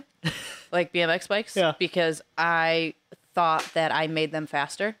neighborhood, like BMX bikes, Yeah. because I thought that I made them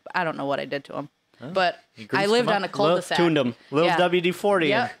faster. I don't know what I did to them. But I lived on a cul-de-sac. Tuned them. Little Yeah. WD-40.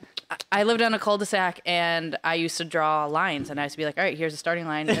 Yep. I lived on a cul-de-sac, and I used to draw lines, and I used to be like, all right, here's the starting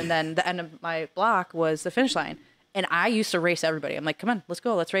line, and then the end of my block was the finish line. And I used to race everybody. I'm like, come on, let's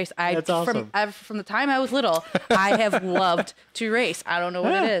go, let's race. That's awesome. From the time I was little, I have loved to race. I don't know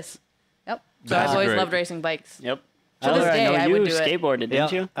what it is. Yep. So That's I've always great. loved racing bikes. Yep. To this Tyler, day, I know I you would do it. skateboarded,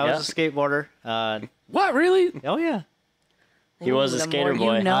 didn't Yeah, you? I was a skateboarder. What, really? Oh yeah. He was a Ooh, the skater more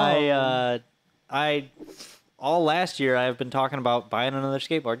boy. you know. I all last year I've been talking about buying another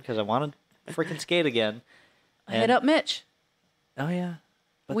skateboard because I wanted to freaking skate again. Hit up Mitch. Oh yeah.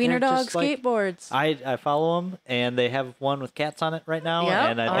 But Wiener they're Dog just like- skateboards. I follow them and they have one with cats on it right now, Yep,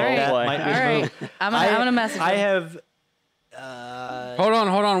 and I all think right. that Oh, boy. might be All the right. move. I'm gonna message I him. have. Hold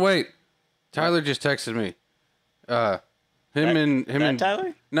on, wait. Tyler just texted me. Him That and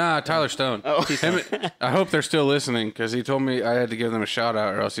Tyler? Nah, Tyler Stone. Oh. I hope they're still listening because he told me I had to give them a shout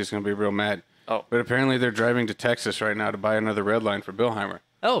out or else he's gonna be real mad. Oh. But apparently they're driving to Texas right now to buy another red line for Billheimer.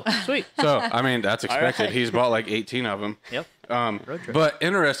 Oh, sweet. So I mean that's expected. right. He's bought like 18 of them. Yep. Road trip. But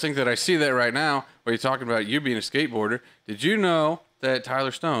interesting that I see that right now where you're talking about you being a skateboarder. Did you know that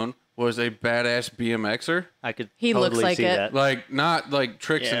Tyler Stone was a badass BMXer? I could. He totally looks like see it. That. Like not like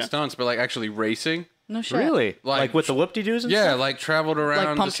tricks Yeah. and stunts, but like actually racing. No shit. Really? Like- Like with the whoop-de-doos and Yeah, stuff? like traveled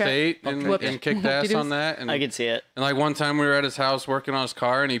around pump the track? state and kicked ass Whoop-de-doos? on that. And I could see it. And like one time we were at his house working on his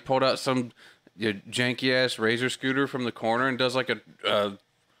car, and he pulled out some janky ass razor scooter from the corner and does like a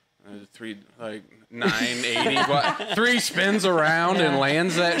 980 3 spins around and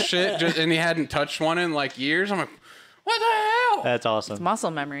lands that shit. And he hadn't touched one in like years. I'm like, what the hell? That's awesome.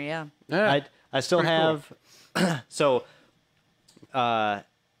 Muscle memory, yeah. Yeah. I still Pretty cool. have so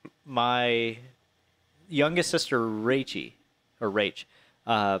my youngest sister Rach,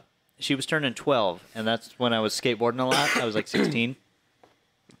 she was turning 12, and that's when I was skateboarding a lot. I was like 16,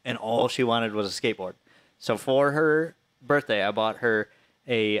 and all she wanted was a skateboard. So for her birthday, I bought her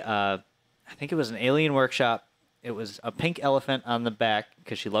I think it was an Alien Workshop. It was a pink elephant on the back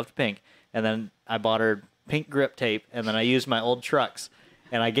because she loved pink, and then I bought her pink grip tape, and then I used my old trucks,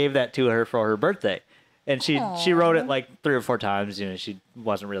 and I gave that to her for her birthday. And she rode it like 3 or 4 times. You know, she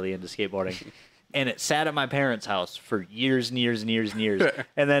wasn't really into skateboarding. And it sat at my parents' house for years and years and years and years.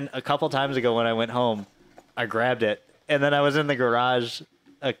 And then a couple times ago when I went home, I grabbed it. And then I was in the garage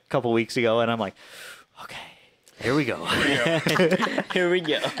a couple weeks ago, and I'm like, okay, here we go. Here we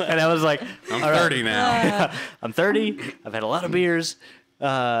go. And I was like, I'm all right, 30 now. I'm 30. I've had a lot of beers.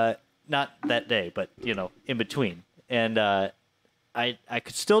 Not that day, but, you know, in between. And I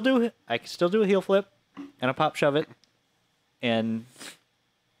could still do a heel flip and a pop shove it. And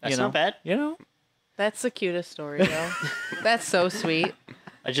That's you know, not bad. You know, That's the cutest story, though. That's so sweet.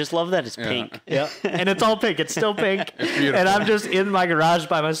 I just love that it's pink. yeah. And it's all pink. It's still pink. beautiful. And I'm just in my garage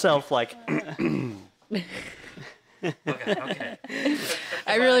by myself, like.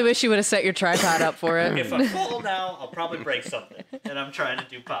 I really wish you would have set your tripod up for it. If I fall now, I'll probably break something. And I'm trying to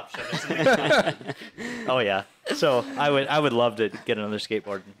do pop shoves. Oh yeah. So I would love to get another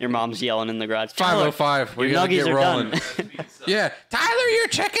skateboard. Your mom's yelling in the garage. "Tyler, 5:05. We your gotta nuggies get are rolling. done." Yeah, Tyler, you're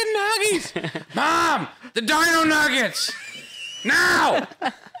chicken nuggies. Mom, the Dino Nuggets. Now.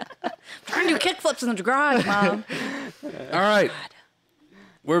 Trying to do kickflips in the garage, Mom. All right.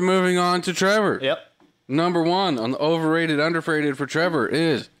 We're moving on to Trevor. Yep. Number 1 on the overrated, underrated for Trevor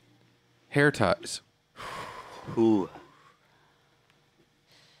is hair ties. Ooh.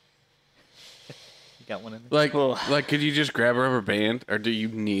 You got one in there? Like, could you just grab a rubber band, or do you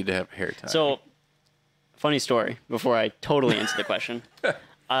need to have hair ties? So, funny story. Before I totally answer the question,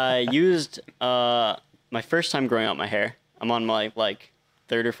 I used my first time growing out my hair. I'm on my like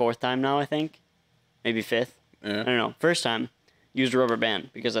 3rd or 4th time now, I think, maybe 5th. Yeah. I don't know. First time, used a rubber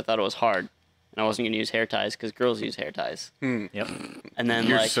band because I thought it was hard, and I wasn't gonna use hair ties because girls use hair ties. Yep. And then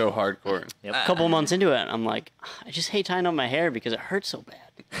You're like so hardcore. Yep. a couple months into it, I'm like, I just hate tying up my hair because it hurts so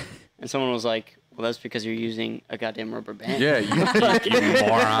bad. And someone was like, well, that's because you're using a goddamn rubber band. Yeah, you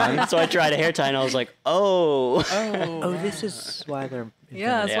moron. So I tried a hair tie, and I was like, oh. Oh, this is why they're.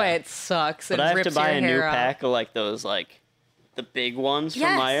 Yeah, that's Yeah. why it sucks. But It I have rips to buy your a new hair out. pack of like those, like the big ones from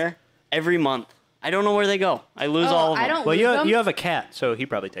Yes. Meyer every month. I don't know where they go. I lose Oh, all of them. I don't Well, lose them. you have a cat, so he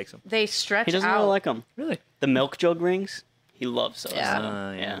probably takes them. They stretch He doesn't out. really like them. Really? The milk jug rings, he loves those.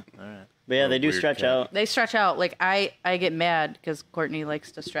 Yeah. Yeah. All right. But yeah, they do Weird stretch cat. out. They stretch out. Like I get mad because Courtney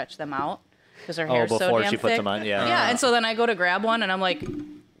likes to stretch them out because her Oh, hair's so before damn she puts thick. them on, yeah. Yeah, and so then I go to grab one and I'm like,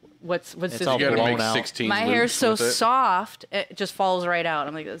 what's It's this? all You gotta blown make out. 16 My hair's loops so with it. soft, it just falls right out.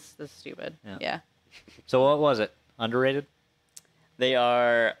 I'm like, this is stupid. Yeah. Yeah. So what was it? Underrated? They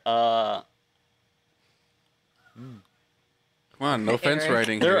are Come on, no fence Eric.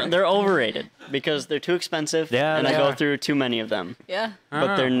 riding here. they're overrated because they're too expensive. Yeah, and they I go are. through too many of them. Yeah.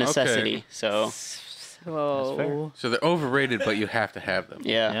 But they're Ah, necessity. okay. So So So they're overrated, but you have to have them.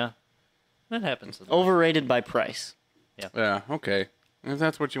 yeah. Yeah. That happens. Overrated by price. Yeah, okay. If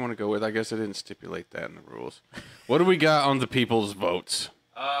that's what you want to go with, I guess I didn't stipulate that in the rules. What do we got on the people's votes?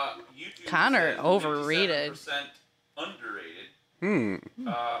 YouTube Connor, said overrated. 57% underrated.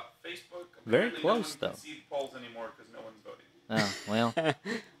 Facebook. Very apparently close, no one though. can see the polls anymore because no one's voting. Oh, well.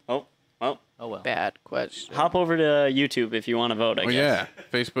 Oh, well. Oh, well. bad question. Hop over to YouTube if you want to vote, I Oh, guess. yeah.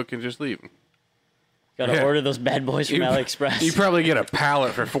 Facebook can just leave. Gotta Yeah. order those bad boys from AliExpress. You probably get a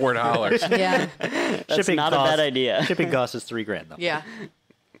pallet for $4. Yeah. That's Shipping not a costs- bad idea. Shipping cost is $3,000 though. Yeah.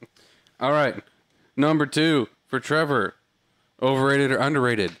 All right. Number 2 for Trevor. Overrated or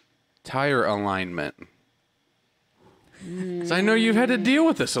underrated? Tire alignment. 'Cause I know you've had to deal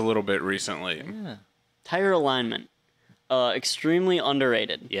with this a little bit recently. Tire alignment. Extremely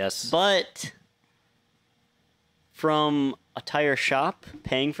underrated. Yes. But from a tire shop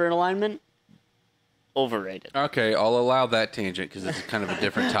paying for an alignment, overrated. Okay, I'll allow that tangent because it's kind of a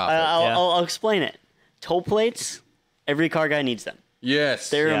different topic. I'll explain it. Toe plates, every car guy needs them. Yes.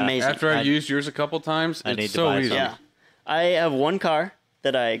 They're Yeah. amazing. After I used yours a couple times, I need it's to so buy easy. some. Yeah. I have one car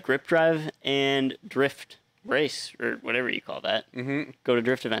that I grip drive and drift race or whatever you call that. Mm-hmm. Go to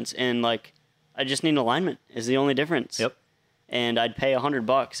drift events, and like I just need alignment is the only difference. Yep. And I'd pay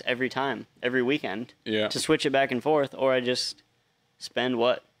 $100 every time, every weekend, Yeah. to switch it back and forth, or I just spend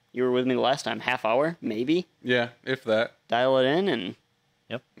what you were with me the last time, half hour maybe, Yeah, if that. dial it in, and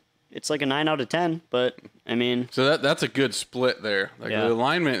Yep. it's like a 9 out of 10. But I mean, So that's a good split there. Like Yeah. the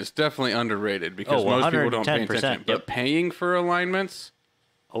alignment is definitely underrated because Oh, most people don't pay 110%. attention. But Yep. paying for alignments,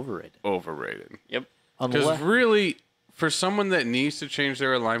 Overrated. overrated. yep. Because Unless, really, for someone that needs to change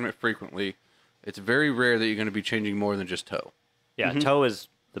their alignment frequently, it's very rare that you're going to be changing more than just toe. yeah, toe is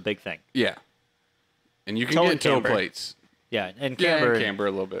the big thing. Yeah. And you can Toe get and toe camber. plates. Yeah, and Yeah, camber, and camber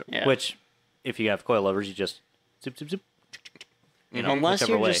a little bit. Yeah. which if you have coilovers, you just zip, zip, zip. You know, Unless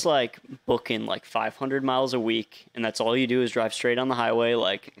whichever you're way. just like booking like 500 miles a week and that's all you do is drive straight on the highway,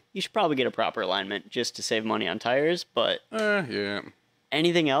 like you should probably get a proper alignment just to save money on tires. But Yeah.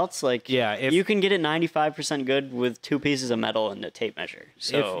 anything else, like Yeah, if- you can get it 95% good with 2 pieces of metal and a tape measure.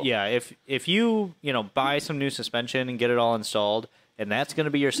 So if you buy some new suspension and get it all installed, and that's going to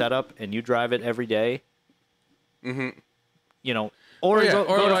be your setup, and you drive it every day, or Yeah, go,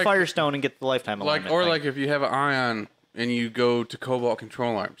 or go to like- Firestone and get the lifetime alignment. thing. Like if you have an Ion and you go to Cobalt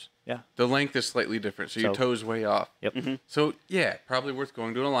control arms, yeah, the length is slightly different, so your So- toe's way off. yep, So yeah, probably worth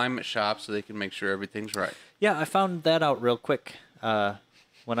going to an alignment shop so they can make sure everything's right. yeah. I found that out real quick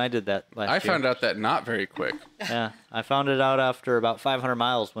when I did that last year. I found out that not very quick. Yeah, I found it out after about 500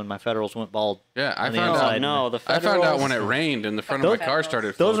 miles when my Federals went bald. Yeah, I On the found inside. out. no, the I found out when it Federals- rained and the front of my car started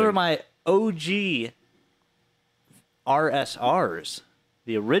Those floating. were my OG RSRs,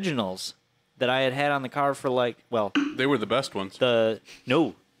 the originals that I had on the car for They were the best ones. the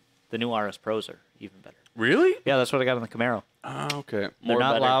new RS Pros are even better. Really? Yeah, that's what I got on the Camaro. Oh, okay. They're More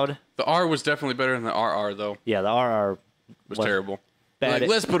not better. loud. The R was definitely better than the RR though. Yeah, the RR Was terrible. bad. Like,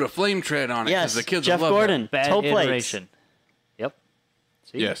 let's put a flame tread on it Yes, because the kids Jeff will love Gordon, bad toe plates. iteration. Yep.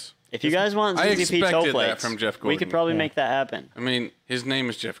 See? That. Yes. If you guys want I ZZP toe expected that plates, from Jeff we could Gordon. probably Yeah. make that happen. I mean, his name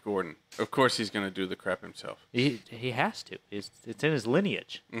is Jeff Gordon. Of course, he's going to do the crap himself. He has to. It's in his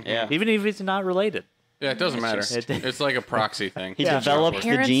lineage. Yeah. Even if it's not related. Yeah, it doesn't matter. just- It's like a proxy thing. He Yeah. developed the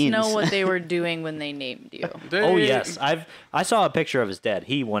Parents genes. know what they were doing when they named you. Oh yes, I saw a picture of his dad.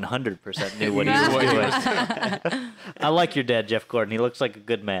 He 100% knew what he was What he doing. was- I like your dad, Jeff Gordon. He looks like a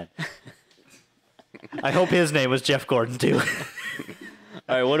good man. I hope his name was Jeff Gordon too.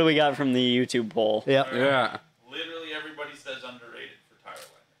 All right, what do we got from the YouTube poll? Yep. Yeah. Literally everybody says underrated for tire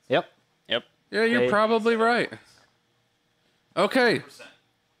alignments. Yep. Yep. Yeah, you're Hey. probably right. Okay. 100%.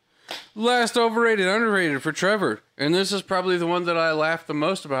 Last overrated, underrated for Trevor. And this is probably the one that I laughed the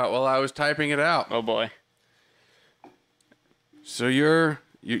most about while I was typing it out. Oh boy. So your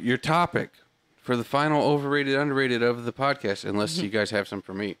topic for the final overrated, underrated of the podcast, unless you guys have some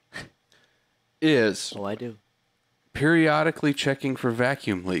for me, is Oh, I do. periodically checking for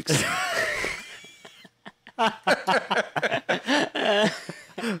vacuum leaks.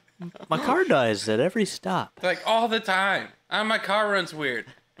 My car dies at every stop. Like all the time. My car runs weird.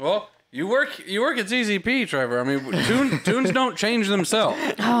 Well, you work at ZZP, Trevor. I mean, tunes don't change themselves.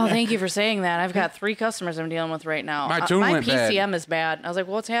 Oh, thank you for saying that. I've got 3 customers I'm dealing with right now. My tune my went bad. PCM is bad. I was like,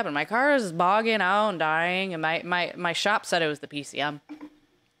 well, what's happened? My car is bogging out and dying, and my shop said it was the PCM.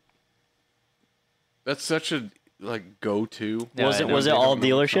 That's such a go-to. Yeah, was I it know. was it They all don't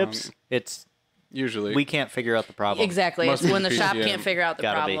know what's wrong. dealerships? It's Usually. we can't figure out the problem. Exactly. Must It's be when the shop PCM. can't figure out the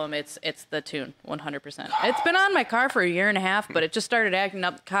Gotta be. problem. It's the tune, 100%. It's been on my car for a year and a half, but it just started acting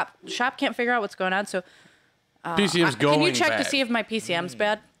up. Shop can't figure out what's going on. So PCM's going can you check bad. to see if my PCM's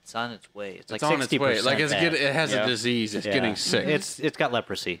bad? It's on its way. It's like It's on its way. 60% Like bad. it has Yeah. a disease. It's Yeah. getting sick. It's got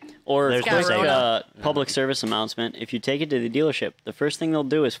leprosy. Or There's got quick Rona. public service announcement. If you take it to the dealership, the first thing they'll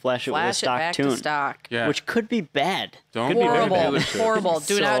do is flash it with a Flash it stock back tune, to stock. yeah. which could be bad. don't could be very go to Horrible. dealerships. Horrible.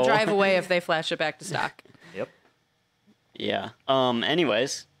 Do not So- drive away if they flash it back to stock. Yep. Yeah.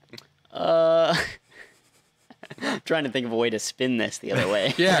 Anyways, trying to think of a way to spin this the other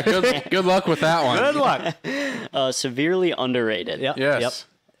way. Yeah. Good luck with that one. Good luck. Severely underrated. Yep. Yes. Yep.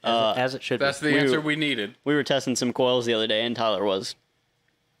 As it should That's be. the answer we needed. We were testing some coils the other day, and Tyler was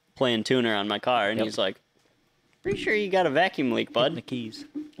playing tuner on my car, and Yep. he's like, "Pretty sure you got a vacuum leak, the bud." keys.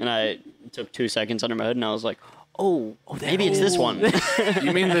 And I took 2 seconds under my hood, and I was like, "Oh, maybe it's this one."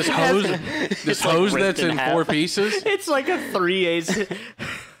 You mean this hose? This like hose ripped that's in in half. 4 pieces? It's like a 3/8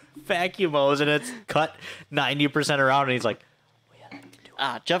 vacuum hose, and it's cut 90% around, and he's like,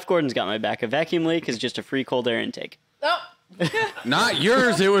 Jeff Gordon's got my back. A vacuum leak is just a free cold air intake. Oh, Not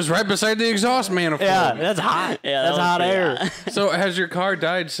yours. It was right beside the exhaust manifold. yeah, that's hot. Yeah, that's that was hot pretty air. hot. So has your car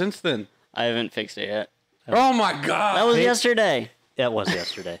died since then? I haven't fixed it yet. Oh my god! That was Hey. yesterday. It was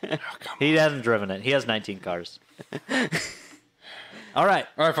yesterday. Oh, He hasn't driven it. He has 19 cars. All right.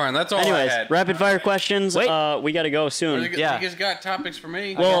 All right, fine. That's all I Anyways, had. rapid fire questions. Wait. We got to go soon. Yeah. You guys got topics for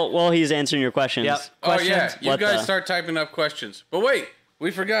me? Well, he's answering your questions. Yep. Oh, yeah. Questions? You What guys the- start typing up questions. But wait,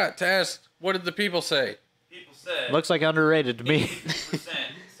 we forgot to ask, what did the people say? People said Looks like underrated to me. 80%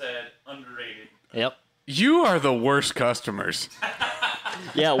 said underrated. Yep. You are the worst customers.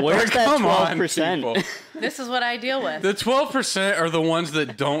 Yeah, where's that Come on, 12%? people. This is what I deal with. The 12% are the ones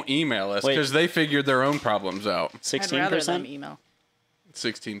that don't email us Wait. because they figured their own problems out. I'd rather them 16%? email.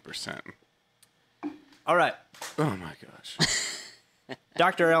 16%. All right. Oh, my gosh.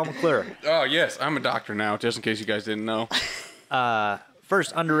 Dr. Al McClure. Oh, yes. I'm a doctor now, just in case you guys didn't know.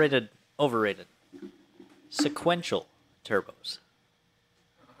 First, underrated, overrated. Sequential turbos.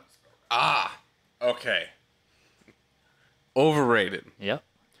 Okay. Overrated. Yep.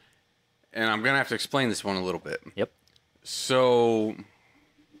 And I'm going to have to explain this one a little bit. Yep. So,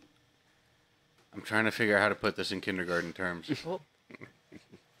 I'm trying to figure out how to put this in kindergarten terms.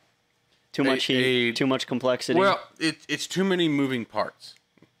 Too much heat, too much complexity. Well, it's too many moving parts.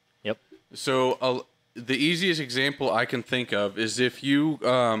 Yep. So, the easiest example I can think of is if you,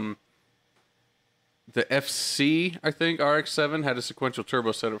 the FC, I think, RX-7 had a sequential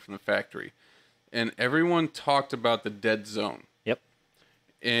turbo setup from the factory. And everyone talked about the dead zone. Yep.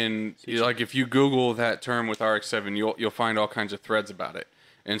 And like if you Google that term with RX-7, you'll find all kinds of threads about it.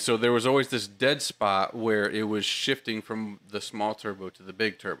 And so there was always this dead spot where it was shifting from the small turbo to the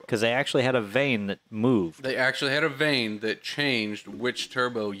big turbo. Because they actually had a vane that moved. They actually had a vane that changed which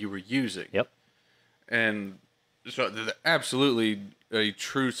turbo you were using. Yep. And so absolutely a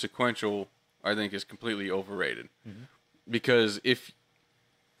true sequential, I think, is completely overrated. Mm-hmm. Because if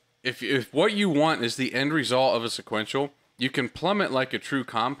what you want is the end result of a sequential, you can plumb it like a true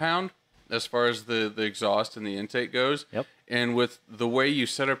compound as far as the exhaust and the intake goes. Yep. And with the way you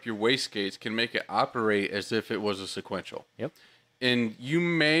set up your wastegates can make it operate as if it was a sequential. Yep. And you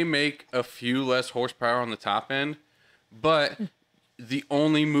may make a few less horsepower on the top end, but the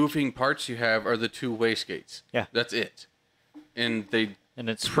only moving parts you have are the two wastegates. Yeah. That's it. And they And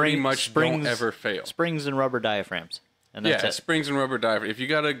it's pretty much don't ever fail. Springs and rubber diaphragms. And that's Yeah, it. springs and rubber diaphragm. If you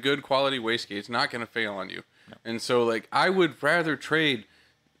got a good quality wastegate, it's not going to fail on you. No. And so, like, I would rather trade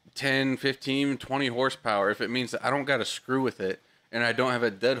 10, 15, 20 horsepower if it means that I don't got to screw with it and I don't have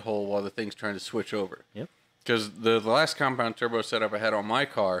a dead hole while the thing's trying to switch over. Yep. Because the last compound turbo setup I had on my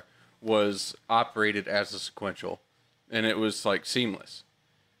car was operated as a sequential, and it was, like, seamless.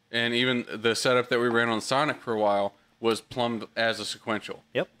 And even the setup that we ran on Sonic for a while was plumbed as a sequential.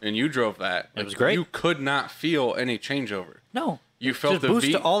 Yep. And you drove that. It was great. You could not feel any changeover. No. You felt just the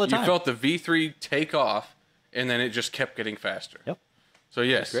boost all the time. You felt the V3 take off, and then it just kept getting faster. Yep. So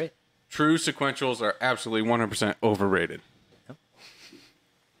yes, great. True sequentials are absolutely 100% overrated.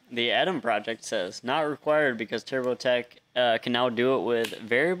 The Atom Project says, not required because TurboTech can now do it with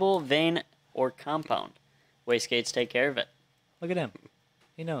variable, vane, or compound. Wastegates take care of it. Look at him.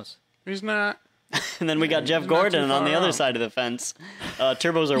 He knows. He's not. And then we got Jeff not too Gordon on the far other off. side of the fence.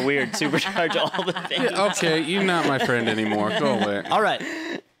 Turbos are weird. Supercharge all the things. Okay, you're not my friend anymore. Go away. All right.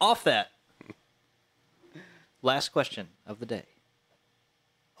 Off that. Last question of the day.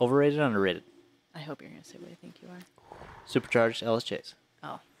 Overrated, underrated? I hope you're going to say what I think you are. Supercharged LSJs.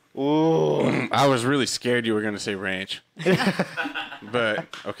 Oh. Ooh. I was really scared you were going to say ranch. But,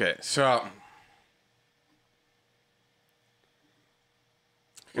 okay, so...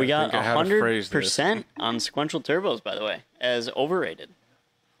 We got think of how to phrase this. 100% on sequential turbos, by the way, as overrated.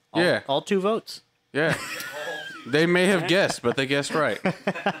 Yeah, All 2 votes. yeah. They may have guessed, but they guessed right.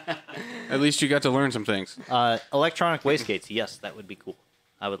 At least you got to learn some things. Electronic wastegates. Yes, that would be cool.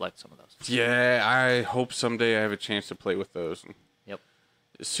 I would like some of those. Yeah, I hope someday I have a chance to play with those. Yep.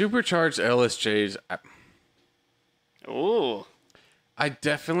 Supercharged LSJs, Ooh. I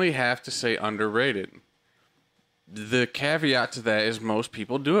definitely have to say underrated. The caveat to that is most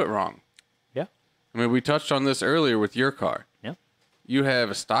people do it wrong. Yeah. I mean, we touched on this earlier with your car. Yep. You have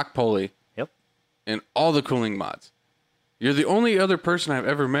a stock pulley Yep. and all the cooling mods. You're the only other person I've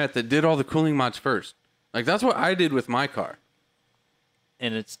ever met that did all the cooling mods first. Like, that's what I did with my car.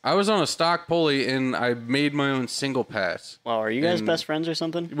 And it's I was on a stock pulley and I made my own single pass. Wow, are you guys And- best friends or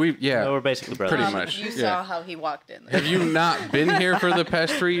something? Yeah. we're basically brothers. Pretty much. You yeah. saw how he walked in. Have you not been here for the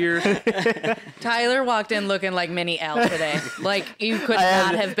past 3 years? Tyler walked in looking like Mini Al today. Like you could I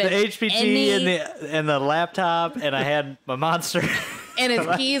not had have been the HPT any, and the laptop, and I had my monster. and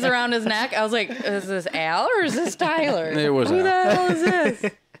his keys around his neck. I was like, is this Al or is this Tyler? It was Who Al. the hell is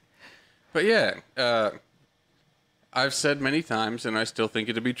this? But yeah, I've said many times, and I still think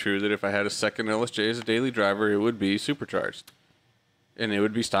it to be true, that if I had a second LSJ as a daily driver, it would be supercharged. and it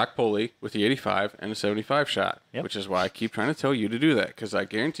would be stock pulley with the 85 and a 75 shot, Yep. which is why I keep trying to tell you to do that, because I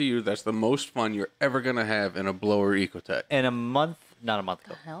guarantee you that's the most fun you're ever going to have in a blower Ecotech. And not a month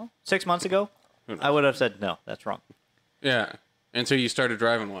ago, hell? 6 months ago, I would have said, no, that's wrong. Yeah, until you started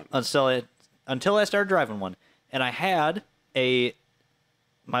driving one. Until I started driving one. And I had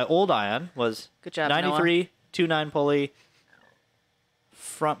my old Ion was Good job, 93, 2.9 pulley,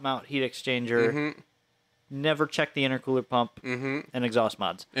 front mount heat exchanger, never checked the intercooler pump, and exhaust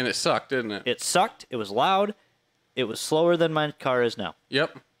mods. And it sucked, didn't it? It sucked. It was loud. It was slower than my car is now.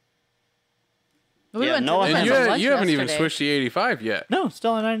 Yep. We Yeah, went no to, we offense. went And to lunch you haven't even yesterday. switched the 85 yet. No,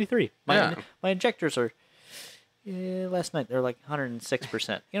 still a 93. Yeah. My injectors are, last night, they're like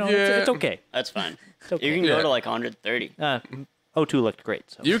 106%. You know, Yeah. it's okay. That's fine. It's okay. You can Yeah. go to like 130. O2 looked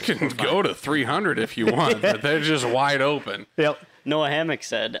great. So. You can go to 300 if you want, but they're just wide open. Yep. Noah Hammock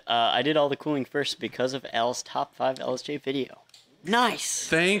said, I did all the cooling first because of Al's top 5 LSJ video. Nice.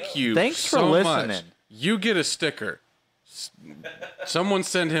 Thank you Thanks for so listening. much. You get a sticker. Someone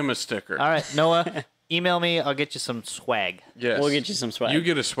send him a sticker. All right, Noah, email me. I'll get you some swag. Yes. We'll get you some swag. You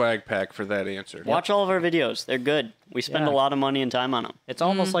get a swag pack for that answer. Watch all of our videos. They're good. We spend Yeah. a lot of money and time on them. It's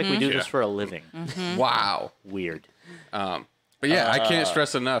almost like we do Yeah. this for a living. Wow. Weird. But yeah, I can't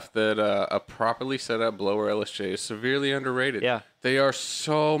stress enough that a properly set up blower LSJ is severely underrated. Yeah. They are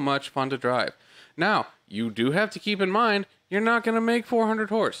so much fun to drive. Now, you do have to keep in mind, you're not going to make 400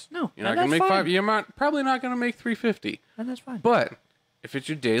 horse. No, You're and not going to that's make fine. You're probably not going to make 350. And that's fine. But if it's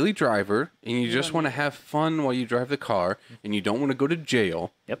your daily driver and you just want to have fun while you drive the car and you don't want to go to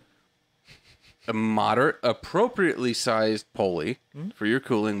jail, Yep. a moderate, appropriately sized pulley Hmm? for your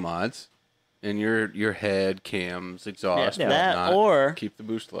cooling mods and your head, cams, exhaust, Yeah, that whatnot. or keep the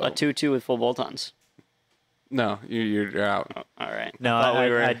boost low. A 2.2 with full bolt-ons. No, you're out. All right. No, I thought we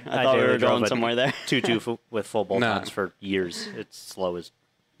were, I thought we were going somewhere there. 2.2 with full bolt-ons No. for years. It's slow as.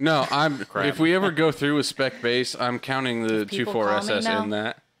 No, if we ever go through with spec base, I'm counting the people 2.4 call me SS now? in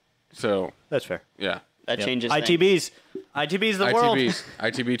that. So That's fair. yeah, That Yep. changes things. ITBs. ITBs the world.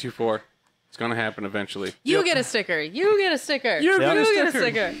 ITB 2.4. It's gonna happen eventually. You get a sticker. You get a sticker. You get a get a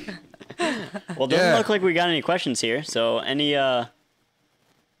sticker. sticker. Well, it doesn't Yeah. look like we got any questions here. So any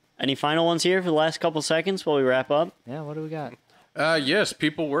final ones here for the last couple seconds while we wrap up? Yeah, what do we got? Yes,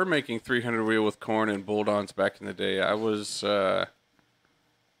 people were making 300 wheel with corn and bolt-ons back in the day. I was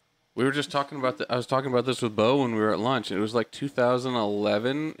we were just talking about I was talking about this with Bo when we were at lunch. It was like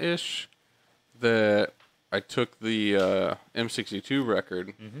 2011-ish that I took the M62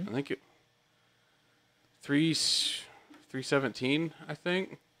 record. I think 317, I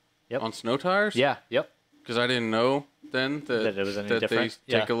think. Yep. On snow tires. Yeah. Yep. Because I didn't know then that it was any they different?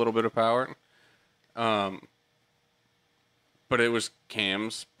 take Yeah. a little bit of power. But it was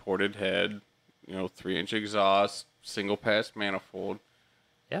cams, ported head, 3-inch exhaust, single pass manifold.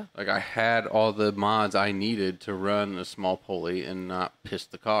 Yeah. Like I had all the mods I needed to run a small pulley and not piss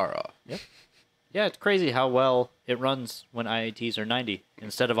the car off. Yeah, it's crazy how well it runs when IATs are 90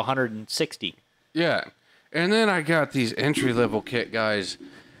 instead of 160. Yeah. And then I got these entry-level kit guys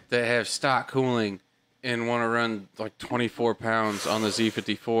that have stock cooling and want to run like 24 pounds on the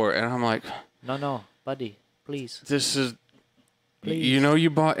Z54. And I'm like, No, buddy, please. this is, Please. you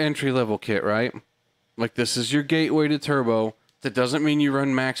bought entry-level kit, right? Like this is your gateway to turbo. That doesn't mean you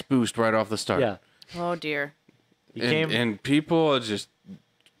run max boost right off the start. Yeah. Oh dear. You And, came, and people just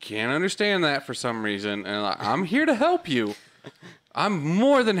can't understand that for some reason. And I'm here to help you. I'm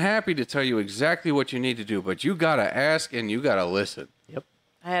more than happy to tell you exactly what you need to do, but you gotta ask and you gotta listen. Yep.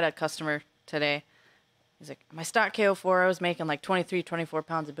 I had a customer today. He's like, my stock KO4, I was making like 23, 24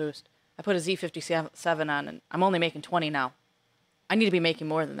 pounds of boost. I put a Z57 on, and I'm only making 20 now. I need to be making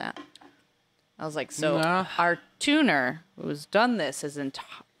more than that. I was like, so Nah. our tuner who's done this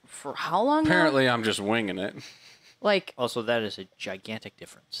for how long now? Apparently, I'm just winging it. Like, Also, that is a gigantic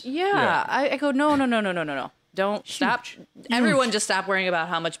difference. yeah. I go, no. Don't stop. Everyone just stop worrying about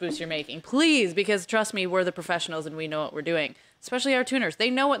how much boost you're making. Please, because trust me, we're the professionals and we know what we're doing. Especially our tuners. They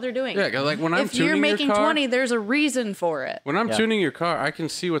know what they're doing. Yeah, like when I'm if you're tuning making your car, 20, there's a reason for it. when I'm Yeah. tuning your car, I can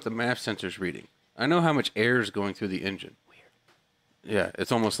see what the MAP sensor's reading. I know how much air is going through the engine. Weird. Yeah,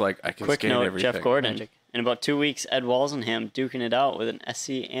 it's almost like I can Quick scan note, everything. Jeff Gordon. Magic. In about 2 weeks, Ed Walsingham duking it out with an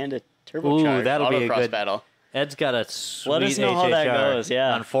SC and a turbocharged Ooh, that'll be a autocross good battle. Ed's got a sweet Let us know how that HHR goes,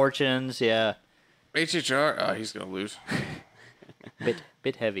 yeah. On Fortunes, yeah. HHR, he's gonna lose.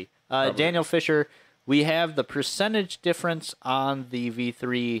 Bit heavy. Daniel Fisher, we have the percentage difference on the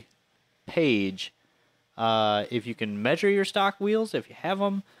V3 page. If you can measure your stock wheels, if you have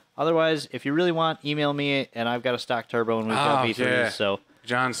them. Otherwise, if you really want, email me, and I've got a stock turbo, and we've got V3s. yeah. So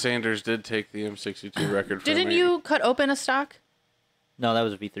John Sanders did take the M62 record from Didn't me. you cut open a stock? No, that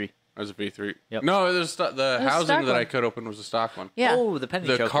was a V3. That was a V3. Yep. No, it was the was housing stock that I one. cut open was a stock one. Yeah. Oh, the penny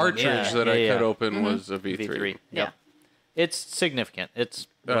The choke cartridge one. Yeah, that yeah, I yeah. cut open was a V3. V3. Yeah. Yep. It's significant. It's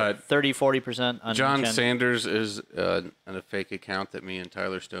Uh, 30-40% on John each end. Sanders is a fake account that me and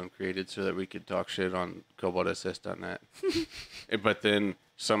Tyler Stone created so that we could talk shit on CobaltSS.net. But then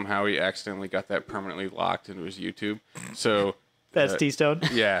somehow he accidentally got that permanently locked into his YouTube. So That's T-Stone.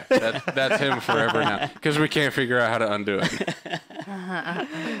 yeah, that's him forever now because we can't figure out how to undo it.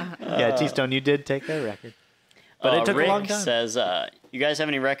 Yeah, T-Stone, you did take their record. But it took Rick a long time. says, you guys have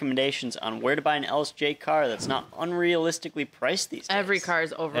any recommendations on where to buy an LSJ car that's not unrealistically priced these days? Every car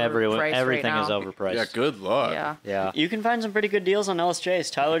is overpriced Everything right now. is overpriced. Yeah, good luck. Yeah. Yeah. You can find some pretty good deals on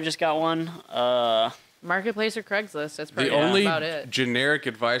LSJs. Tyler just got one. Marketplace or Craigslist. That's probably The only about it. generic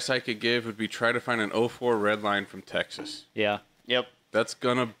advice I could give would be try to find an 04 Redline from Texas. Yeah. Yep. That's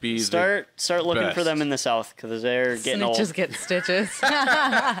gonna be Start looking for best. them in the south because they're getting old. Snitches get stitches.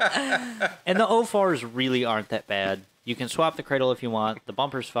 And the 04s really aren't that bad. You can swap the cradle if you want. The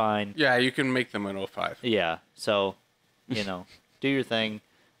bumper's fine. Yeah, you can make them an 05. Yeah. So, do your thing.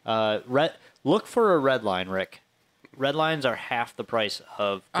 Look for a red line, Rick. Red lines are half the price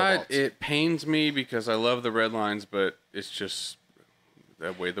of Cobalts. It pains me because I love the red lines, but it's just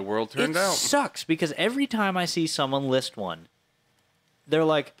that way the world turned It out. sucks because every time I see someone list one, they're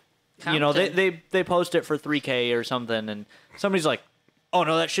like, Compton. they post it for $3K or something, and somebody's like, "Oh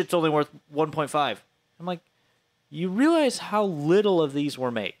no, that shit's only worth 1.5." I'm like, you realize how little of these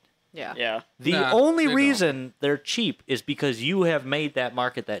were made? Yeah. Yeah. The Nah, only they don't. reason they're cheap is because you have made that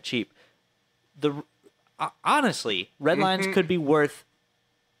market that cheap. Honestly, red lines Mm-hmm. could be worth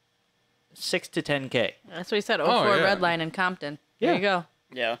 6 to 10K. That's what he said. Oh, 04 yeah. Red Line in Compton. Yeah. There you go.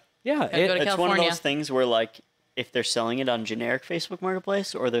 Yeah. Yeah, Gotta go to It's one of California. those things where, like, if they're selling it on generic Facebook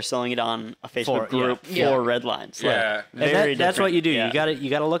Marketplace or they're selling it on a Facebook For- yeah. group Yeah. for red lines. Like, Yeah. and very that's what different. you do. Yeah. You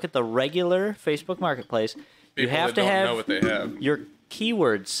gotta look at the regular Facebook Marketplace. You People have that to don't have know what they have. your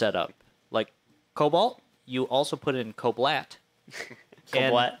keywords set up. Like Cobalt, you also put in Coblat.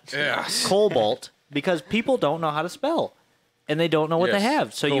 And Cobalt. Yeah. Cobalt, because people don't know how to spell. And they don't know what they Yes.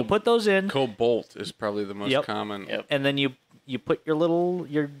 have. So you put those in, Cobalt is probably the most Yep. common. Yep. and then you put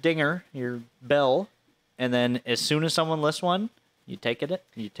your dinger, your bell, and then as soon as someone lists one, you take a look.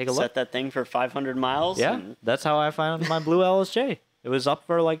 Set that thing for 500 miles. Yeah, and that's how I found my blue LSJ. It was up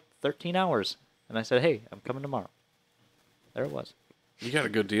for like 13 hours. And I said, "Hey, I'm coming tomorrow." There it was. You got a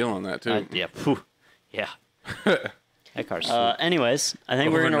good deal on that too. Yeah. Phew. Yeah. That car's sweet. anyways, I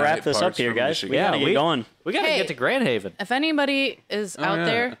think we're going to Overnight wrap this up parts here, from guys. Michigan. We got to Yeah, get going. we got to Hey. get to Grand Haven. If anybody is out yeah.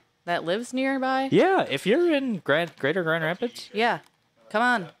 there that lives nearby, Yeah, if you're in Greater Grand Rapids, yeah, come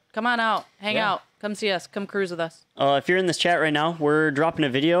on out, hang Yeah. out, come see us, come cruise with us. If you're in this chat right now, we're dropping a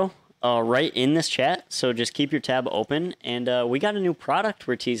video right in this chat, so just keep your tab open. And we got a new product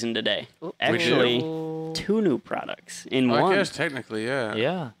we're teasing today. Actually, 2 new products in Well, one. I guess technically, yeah.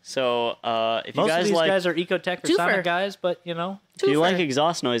 yeah. So if you Most of guys these like, guys are Ecotech or Twofer. Sonic guys, but if you like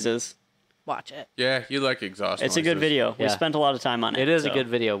exhaust noises, Watch it. Yeah, you like exhaust. it's a good noises. video. We Yeah. spent a lot of time on it. it is a so. good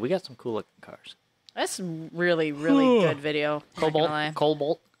video. We got some cool looking cars. That's really, really good video. Not gonna lie.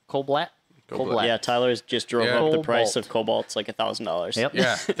 Cobalt, Coblat. Cobalt. Yeah, Tyler's just drove Yeah. up the price Cobalt. of Cobalt's like $1,000. Yep.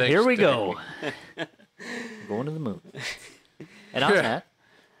 Yeah. Thanks, Here we Dave. go. Going to the moon. And on that,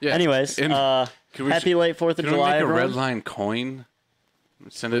 Yeah. Anyways, And can we happy late 4th of can we July, make a everyone. red line coin?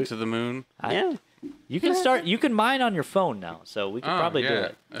 And send it to the moon. Yeah. you can start. You can mine on your phone now, so we could Oh, probably yeah, do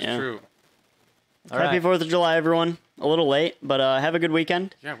it. That's Yeah. true. All Happy right. 4th of July, everyone. A little late, but have a good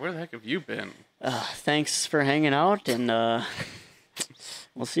weekend. Yeah, where the heck have you been? Thanks for hanging out, and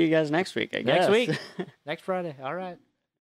we'll see you guys next week, I guess. Next week, next Friday. All right.